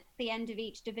then at the end of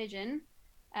each division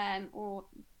or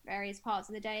various parts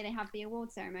of the day they have the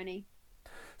award ceremony.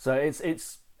 So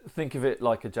it's think of it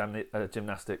like a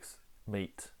gymnastics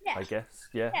meet. Yeah. I guess.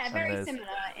 Yeah very similar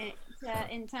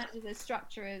in terms of the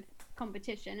structure of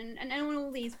competition, and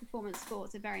all these performance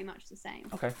sports are very much the same.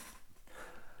 Okay.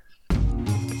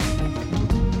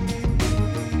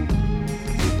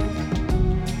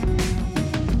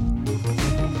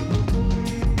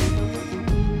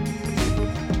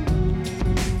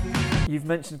 You've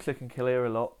mentioned Click and Clear a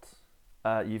lot.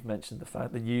 You've mentioned the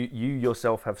fact that you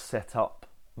yourself have set up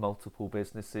multiple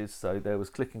businesses. So there was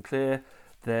Click and Clear.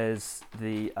 There's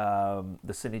the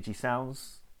Synergy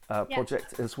Sounds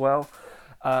project as well.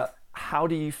 How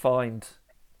do you find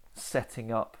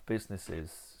setting up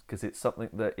businesses? Because it's something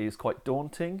that is quite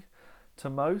daunting to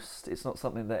most. It's not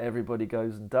something that everybody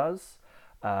goes and does.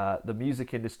 The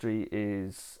music industry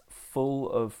is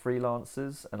full of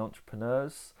freelancers and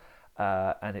entrepreneurs.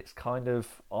 And it's kind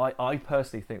of, I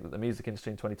personally think that the music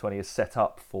industry in 2020 is set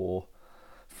up for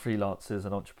freelancers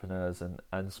and entrepreneurs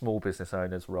and small business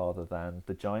owners rather than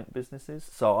the giant businesses.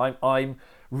 So I'm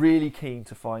really keen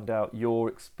to find out your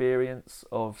experience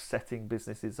of setting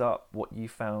businesses up, what you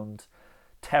found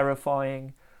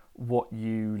terrifying, what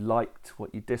you liked,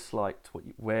 what you disliked,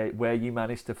 where you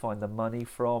managed to find the money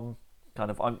from.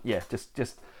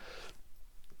 Just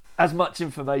as much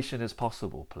information as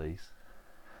possible, please.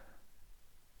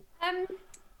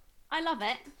 I love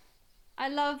it. I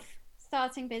love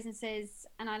starting businesses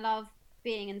and I love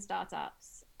being in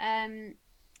startups. It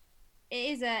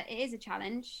is a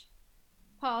challenge.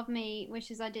 Part of me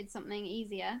wishes I did something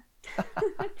easier.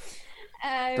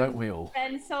 Don't we all?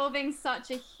 And solving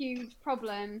such a huge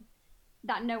problem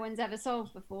that no one's ever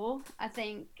solved before, I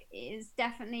think it is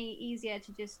definitely easier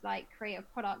to just create a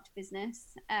product business.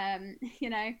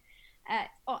 It's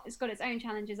got its own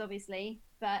challenges, obviously,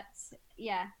 but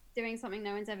yeah, doing something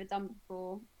no one's ever done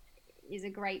before is a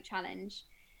great challenge.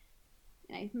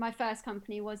 My first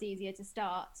company was easier to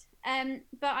start,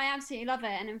 but I absolutely love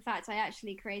it. And in fact, I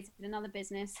actually created another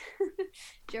business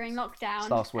during lockdown.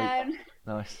 Last week.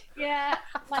 Nice. Yeah,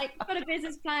 got a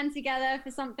business plan together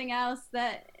for something else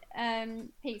that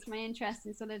piqued my interest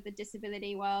in sort of the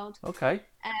disability world. Okay.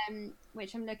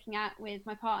 Which I'm looking at with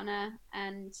my partner,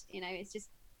 and it's just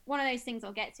one of those things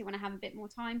I'll get to when I have a bit more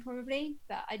time, probably.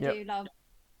 But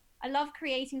I love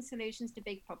creating solutions to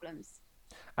big problems.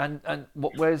 And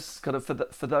where's kind of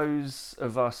for those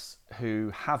of us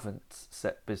who haven't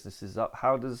set businesses up,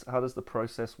 how does the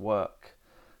process work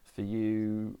for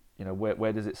you?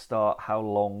 Where does it start? How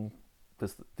long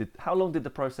did the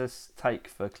process take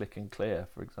for Click and Clear,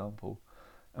 for example?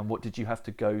 And what did you have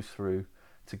to go through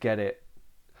to get it,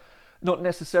 not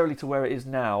necessarily to where it is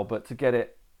now, but to get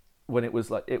it when it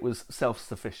was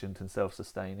self-sufficient and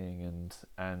self-sustaining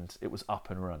and it was up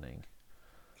and running?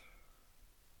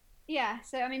 Yeah,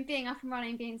 so I mean, being up and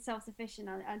running, being self-sufficient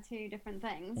are two different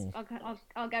things.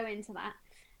 I'll go into that.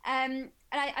 And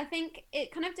I think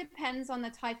it kind of depends on the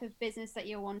type of business that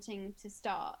you're wanting to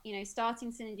start.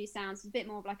 Starting Synergy Sounds is a bit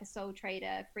more of like a sole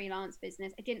trader, freelance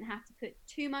business. I didn't have to put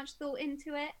too much thought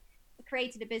into it. I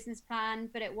created a business plan,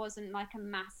 but it wasn't like a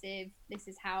massive, this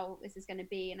is how this is going to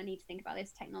be, and I need to think about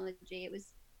this technology. It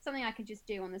was something I could just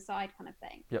do on the side kind of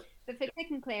thing. Yep. But for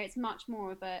Click and Clear, it's much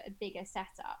more of a bigger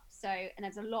setup. So, and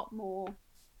there's a lot more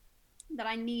that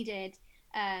I needed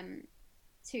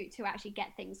to actually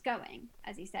get things going,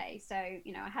 as you say. So,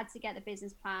 I had to get the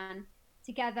business plan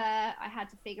together. I had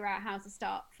to figure out how to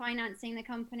start financing the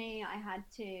company. I had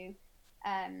to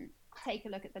take a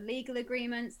look at the legal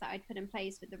agreements that I'd put in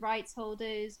place with the rights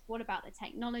holders. What about the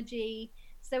technology?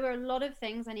 So there were a lot of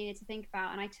things I needed to think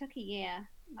about, and I took a year,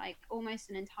 like almost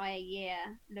an entire year,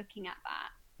 looking at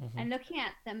that and looking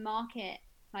at the market.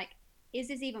 Like, is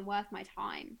this even worth my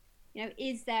time?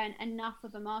 Is there enough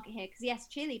of a market here? Because yes,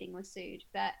 cheerleading was sued,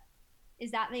 but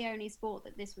is that the only sport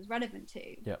that this was relevant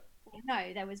to? Yeah.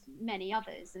 No, there was many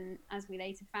others, and as we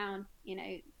later found,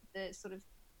 the sort of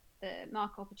the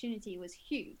market opportunity was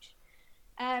huge.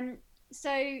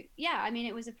 So yeah, I mean,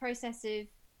 it was a process of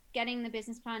getting the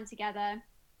business plan together.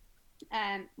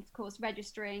 Of course,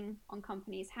 registering on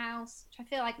Companies House, which I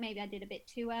feel like maybe I did a bit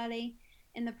too early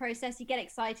in the process. You get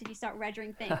excited, you start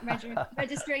registering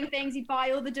things, you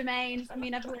buy all the domains. I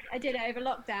mean, I did it over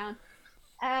lockdown.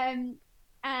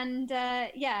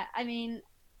 Yeah, I mean,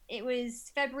 it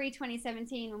was February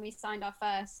 2017 when we signed our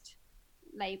first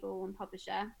label and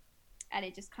publisher, and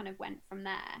it just kind of went from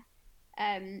there.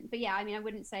 But yeah, I mean, I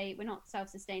wouldn't say we're not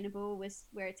self-sustainable.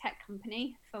 We're a tech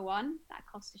company, for one. That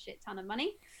costs a shit ton of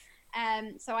money.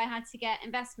 So I had to get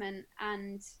investment,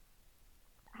 and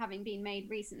having been made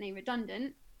recently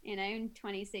redundant, in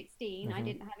 2016, I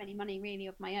didn't have any money really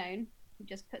of my own. I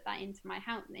just put that into my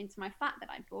house, into my flat that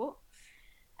I bought.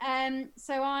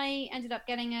 So I ended up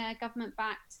getting a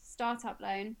government-backed startup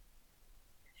loan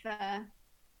for, I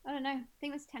don't know, I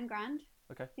think it was 10 grand.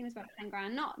 Okay. I think it was about 10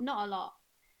 grand, not a lot.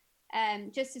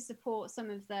 Just to support some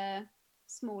of the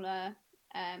smaller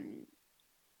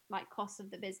like costs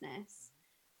of the business.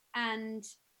 And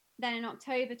then in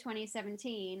October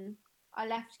 2017, I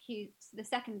left the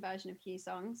second version of Q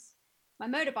Songs. My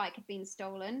motorbike had been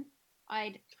stolen.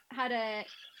 I'd had a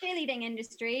cheerleading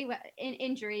injury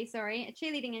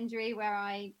where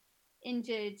I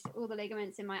injured all the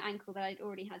ligaments in my ankle that I'd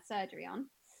already had surgery on.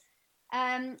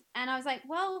 And I was like,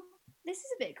 well, this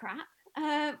is a bit crap.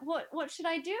 What should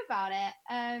I do about it?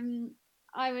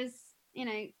 I was,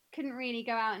 couldn't really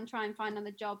go out and try and find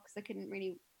another job because I couldn't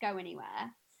really go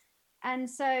anywhere. And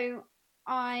so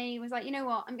I was like, you know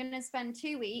what, I'm going to spend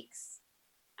 2 weeks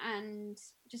and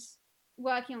just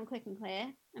working on Click and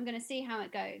Clear. I'm going to see how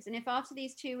it goes. And if after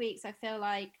these 2 weeks I feel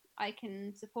like I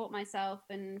can support myself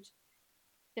and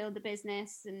build the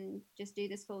business and just do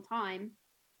this full time,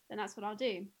 then that's what I'll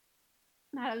do.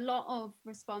 I had a lot of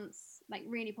response, like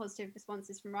really positive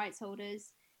responses from rights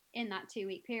holders in that 2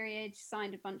 week period,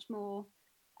 signed a bunch more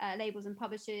labels and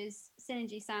publishers.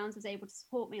 Synergy Sounds was able to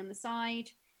support me on the side.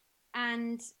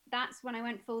 And that's when I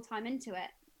went full time into it.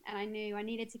 And I knew I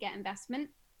needed to get investment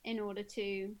in order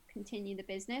to continue the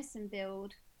business and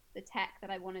build the tech that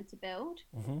I wanted to build.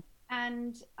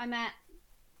 And I met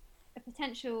a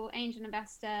potential angel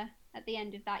investor at the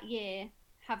end of that year,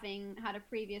 having had a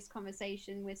previous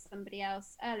conversation with somebody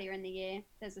else earlier in the year.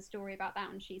 There's a story about that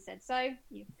on She Said So.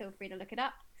 You feel free to look it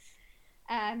up.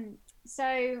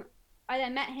 So I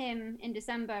then met him in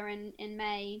December, and in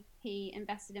May he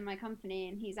invested in my company,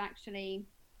 and he's actually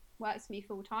works for me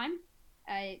full time.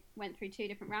 I went through 2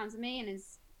 different rounds of me and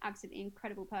is absolutely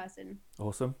incredible person.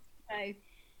 Awesome. So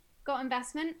got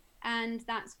investment, and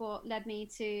that's what led me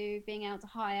to being able to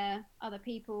hire other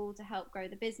people to help grow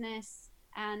the business.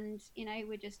 And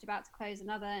we're just about to close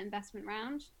another investment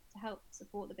round to help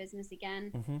support the business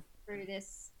again through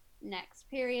this next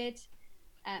period,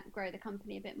 grow the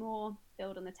company a bit more,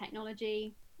 build on the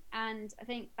technology, And I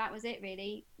think that was it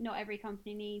really. Not every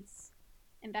company needs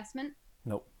investment.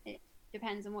 Nope. It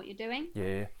depends on what you're doing.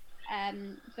 Yeah.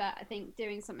 But I think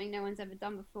doing something no one's ever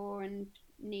done before and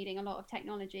needing a lot of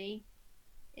technology,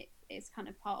 it's kind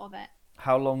of part of it.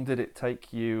 How long did it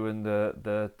take you and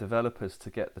the developers to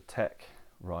get the tech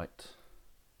right?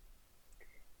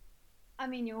 I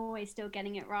mean, you're always still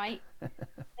getting it right.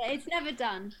 It's never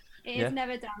done. It Yeah. is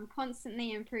never done.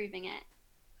 Constantly improving it.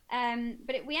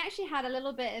 But we actually had a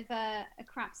little bit of a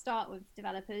crap start with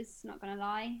developers, not going to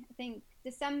lie. I think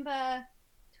December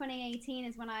 2018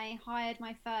 is when I hired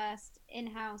my first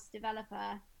in-house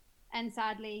developer, and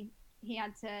sadly, he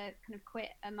had to kind of quit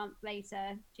a month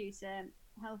later due to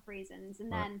health reasons.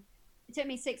 And Right. then it took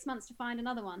me 6 months to find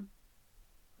another one.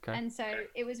 Okay. And so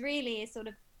it was really sort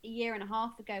of a year and a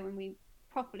half ago when we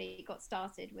properly got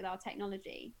started with our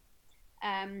technology.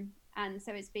 And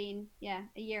so it's been, a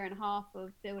year and a half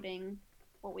of building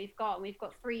what we've got. We've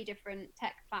got 3 different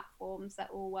tech platforms that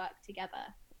all work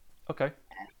together. Okay.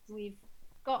 We've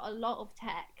got a lot of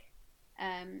tech,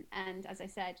 and as I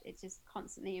said, it's just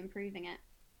constantly improving it.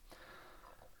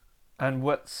 And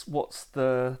what's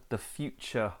the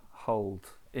future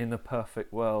hold in a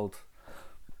perfect world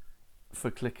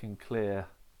for Click and Clear?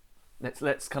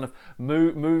 Let's kind of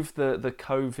move the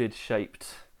COVID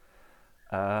shaped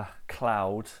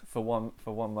cloud for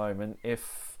one moment.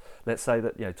 If let's say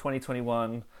that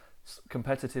 2021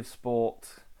 competitive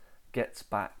sport gets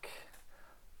back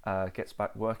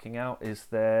working out,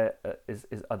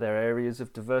 are there areas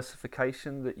of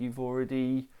diversification that you've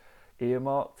already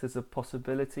earmarked as a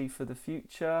possibility for the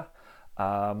future?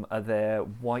 Are there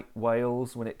white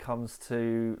whales when it comes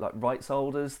to like rights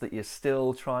holders that you're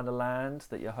still trying to land,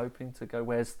 that you're hoping to go?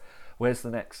 Where's the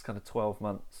next kind of 12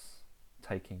 months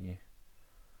taking you?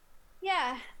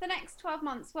 Yeah, the next 12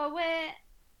 months. Well, we're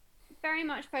very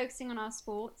much focusing on our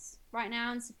sports right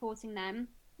now and supporting them.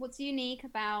 What's unique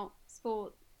about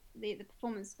sport, the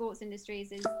performance sports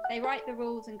industries, is they write the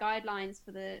rules and guidelines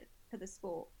for the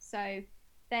sport, so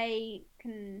they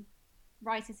can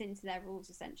write us into their rules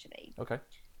essentially. Okay.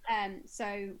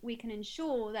 So we can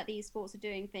ensure that these sports are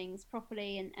doing things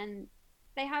properly, and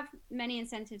they have many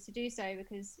incentives to do so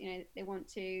because they want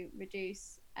to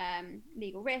reduce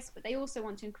legal risk, but they also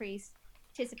want to increase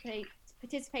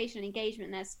participation and engagement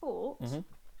in their sport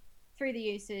through the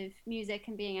use of music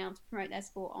and being able to promote their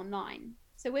sport online.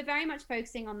 So we're very much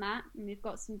focusing on that, and we've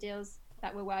got some deals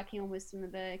that we're working on with some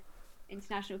of the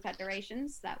international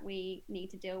federations that we need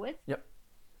to deal with. Yep.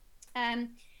 And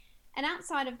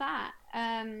outside of that,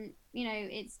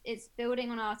 it's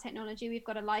building on our technology. We've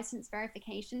got a license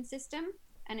verification system,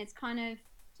 and it's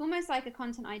almost like a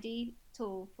content ID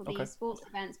tool for these sports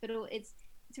events, but it's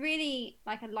really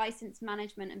like a license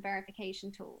management and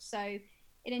verification tool. So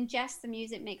it ingests the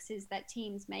music mixes that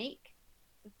teams make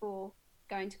before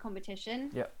going to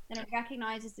competition. Yep. Then it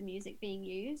recognizes the music being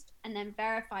used and then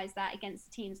verifies that against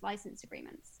the team's license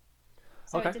agreements.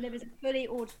 So it delivers a fully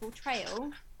auditable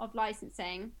trail of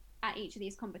licensing at each of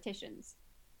these competitions.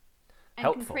 And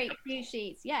Helpful. can create cue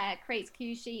sheets. Yeah, it creates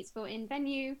cue sheets for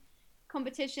in-venue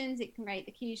competitions. It can create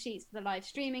the cue sheets for the live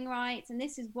streaming rights. And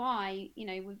this is why,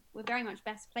 we're very much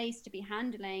best placed to be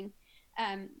handling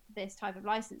this type of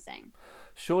licensing.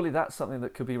 Surely that's something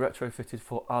that could be retrofitted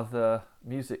for other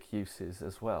music uses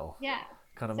as well. Yeah.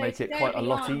 Kind of So make it quite a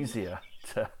lot easier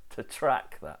to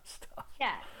track that stuff.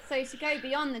 Yeah. So to go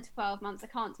beyond the 12 months, I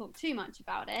can't talk too much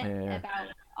about it, about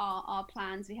our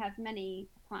plans. We have many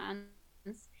plans.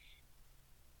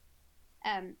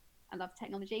 I love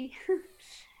technology.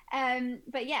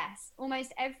 But yes,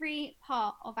 almost every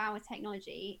part of our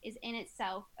technology is in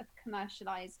itself a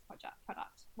commercialized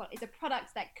product. Well, it's a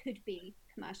product that could be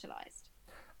commercialized.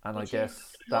 And I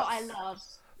guess that's what I love.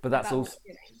 But that's also,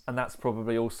 and that's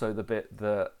probably also the bit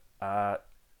that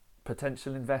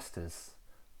potential investors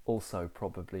also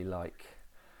probably like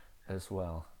as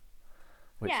well,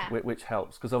 which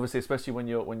helps, because obviously, especially when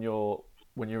you're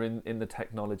in the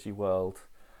technology world,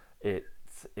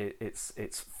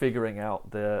 it's figuring out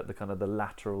the kind of the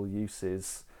lateral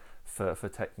uses for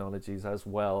technologies as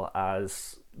well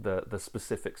as the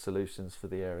specific solutions for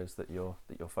the areas that you're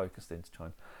focused in to try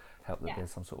and help that there's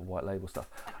some sort of white label stuff.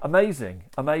 Amazing.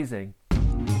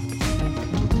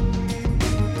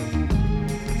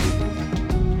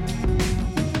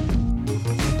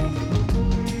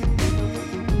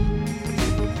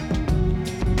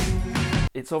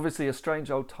 It's obviously a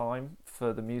strange old time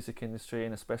for the music industry,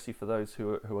 and especially for those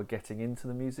who are getting into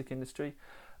the music industry.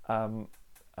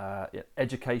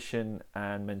 Education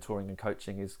and mentoring and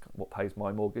coaching is what pays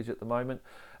my mortgage at the moment,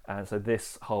 and so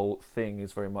this whole thing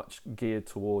is very much geared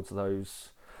towards those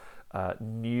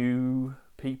new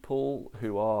people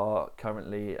who are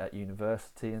currently at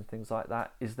university and things like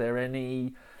that, is there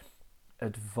any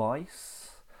advice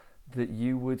that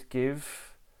you would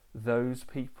give those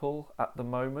people at the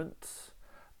moment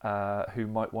who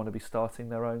might want to be starting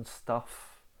their own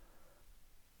stuff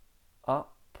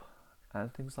up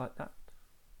and things like that?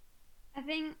 I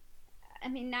mean,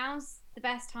 now's the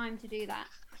best time to do that.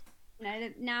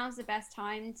 Now's the best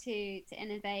time to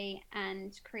innovate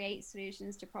and create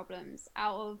solutions to problems.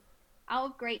 Out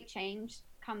of great change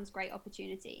comes great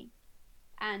opportunity,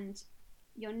 and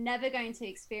you're never going to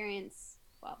experience,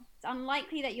 well, it's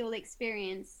unlikely that you'll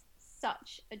experience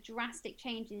such a drastic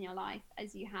change in your life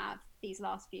as you have these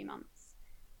last few months.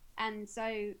 And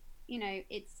so,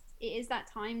 it is that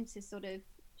time to sort of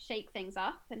shake things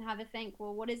up and have a think,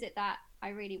 well, what is it that I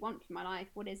really want from my life?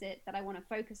 What is it that I want to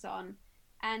focus on?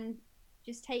 And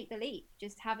just take the leap,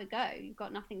 just have a go. You've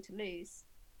got nothing to lose.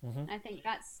 Mm-hmm. I think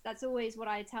that's always what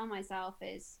I tell myself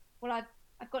is, well,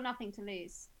 I've got nothing to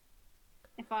lose.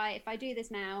 If I do this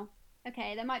now,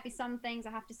 okay, there might be some things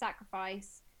I have to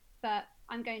sacrifice, but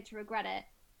I'm going to regret it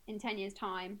in 10 years'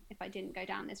 time if I didn't go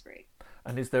down this route.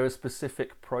 And is there a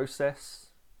specific process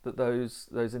that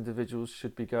those individuals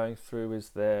should be going through? Is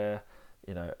there,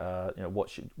 what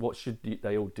should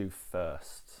they all do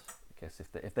first? I guess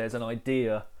if there's an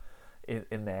idea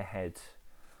in their head,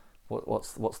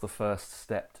 what's the first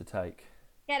step to take?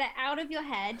 Get it out of your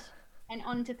head and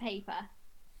onto paper.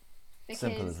 Because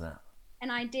simple as that. An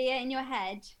idea in your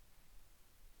head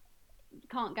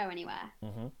can't go anywhere.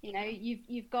 Mm-hmm.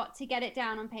 You've got to get it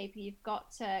down on paper. You've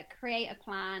got to create a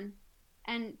plan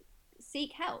and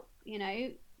seek help.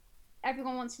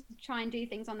 Everyone wants to try and do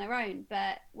things on their own,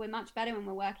 but we're much better when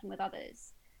we're working with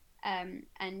others.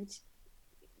 And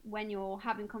when you're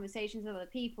having conversations with other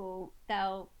people,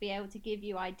 they'll be able to give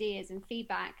you ideas and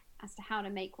feedback as to how to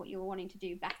make what you're wanting to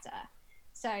do better.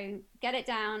 So get it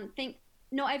down. Think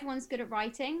not everyone's good at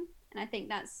writing, and I think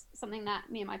that's something that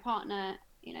me and my partner,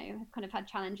 have kind of had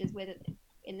challenges with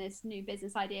in this new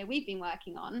business idea we've been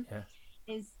working on.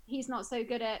 Yeah. Is he's not so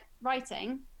good at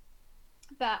writing,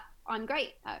 but I'm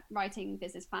great at writing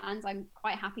business plans. I'm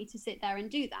quite happy to sit there and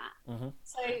do that. Mm-hmm.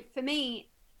 So for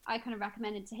me, I kind of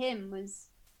recommended to him was,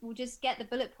 we'll just get the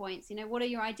bullet points. What are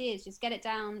your ideas? Just get it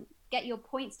down, get your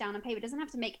points down on paper. It doesn't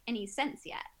have to make any sense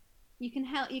yet. You can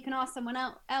ask someone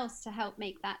else to help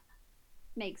make that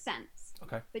make sense.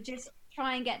 Okay. But just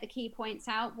try and get the key points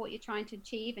out, what you're trying to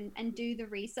achieve, and do the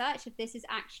research. If this is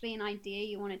actually an idea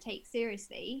you want to take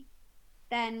seriously,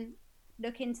 then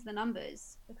look into the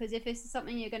numbers, because if this is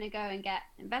something you're going to go and get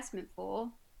investment for,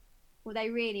 well,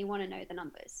 they really want to know the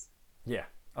numbers. Yeah.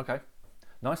 Okay.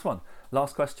 Nice one.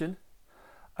 Last question.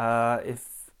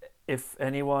 If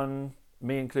anyone,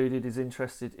 me included, is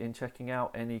interested in checking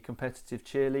out any competitive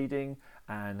cheerleading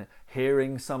and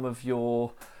hearing some of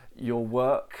your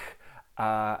work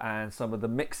and some of the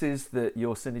mixes that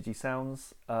your Synergy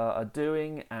Sounds are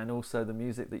doing, and also the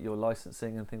music that you're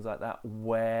licensing and things like that,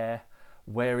 where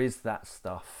is that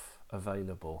stuff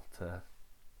available to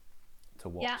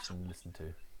watch and listen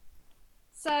to?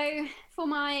 So for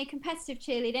my competitive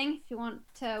cheerleading, if you want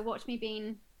to watch me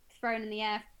being thrown in the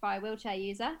air by a wheelchair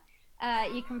user,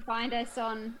 you can find us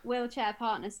on Wheelchair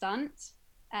Partner Stunt.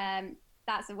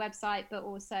 That's a website, but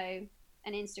also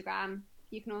an Instagram.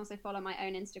 You can also follow my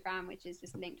own Instagram, which is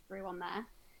just linked through on there.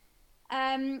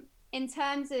 In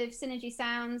terms of Synergy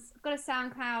Sounds, I've got a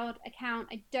SoundCloud account.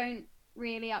 I don't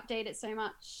really update it so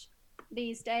much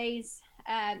these days.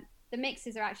 The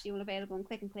mixes are actually all available on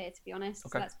Click and Clear, to be honest.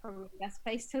 Okay. So that's probably the best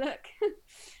place to look.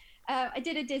 I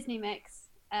did a Disney mix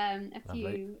a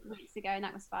few weeks ago, and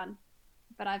that was fun.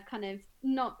 But I've kind of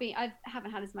I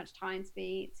haven't had as much time to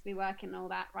be working on all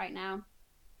that right now.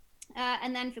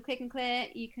 And then for Click and Clear,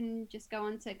 you can just go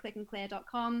on to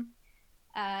clickandclear.com.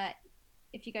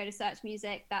 If you go to search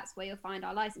music, that's where you'll find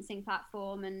our licensing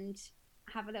platform, and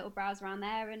have a little browse around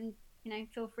there, and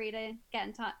feel free to get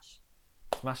in touch.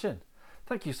 Smashing.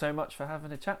 Thank you so much for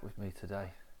having a chat with me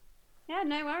today. Yeah,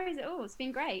 no worries at all. It's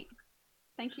been great.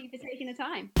 Thank you for taking the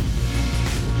time.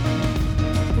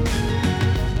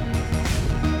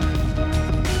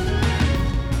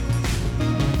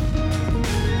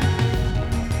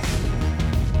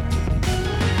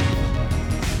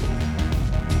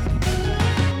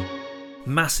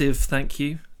 Massive thank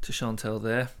you to Chantel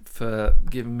there for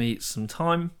giving me some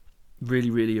time. Really,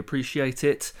 really appreciate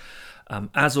it.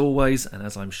 As always, and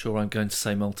as I'm sure I'm going to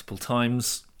say multiple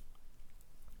times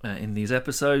in these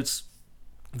episodes,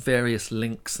 various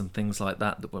links and things like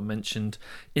that were mentioned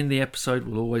in the episode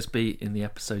will always be in the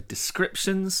episode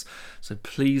descriptions. So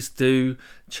please do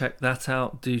check that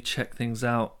out. Do check things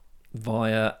out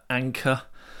via Anchor.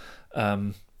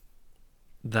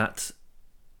 That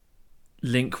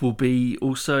link will be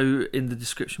also in the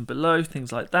description below,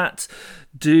 things like that.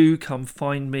 Do come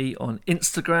find me on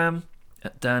Instagram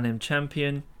at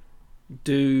DanMChampion.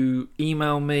 Do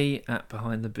email me at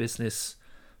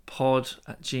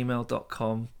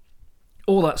behindthebusinesspod@gmail.com.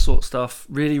 All that sort of stuff.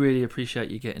 Really, really appreciate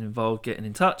you getting involved, getting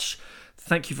in touch.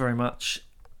 Thank you very much,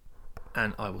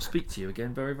 and I will speak to you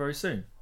again very, very soon.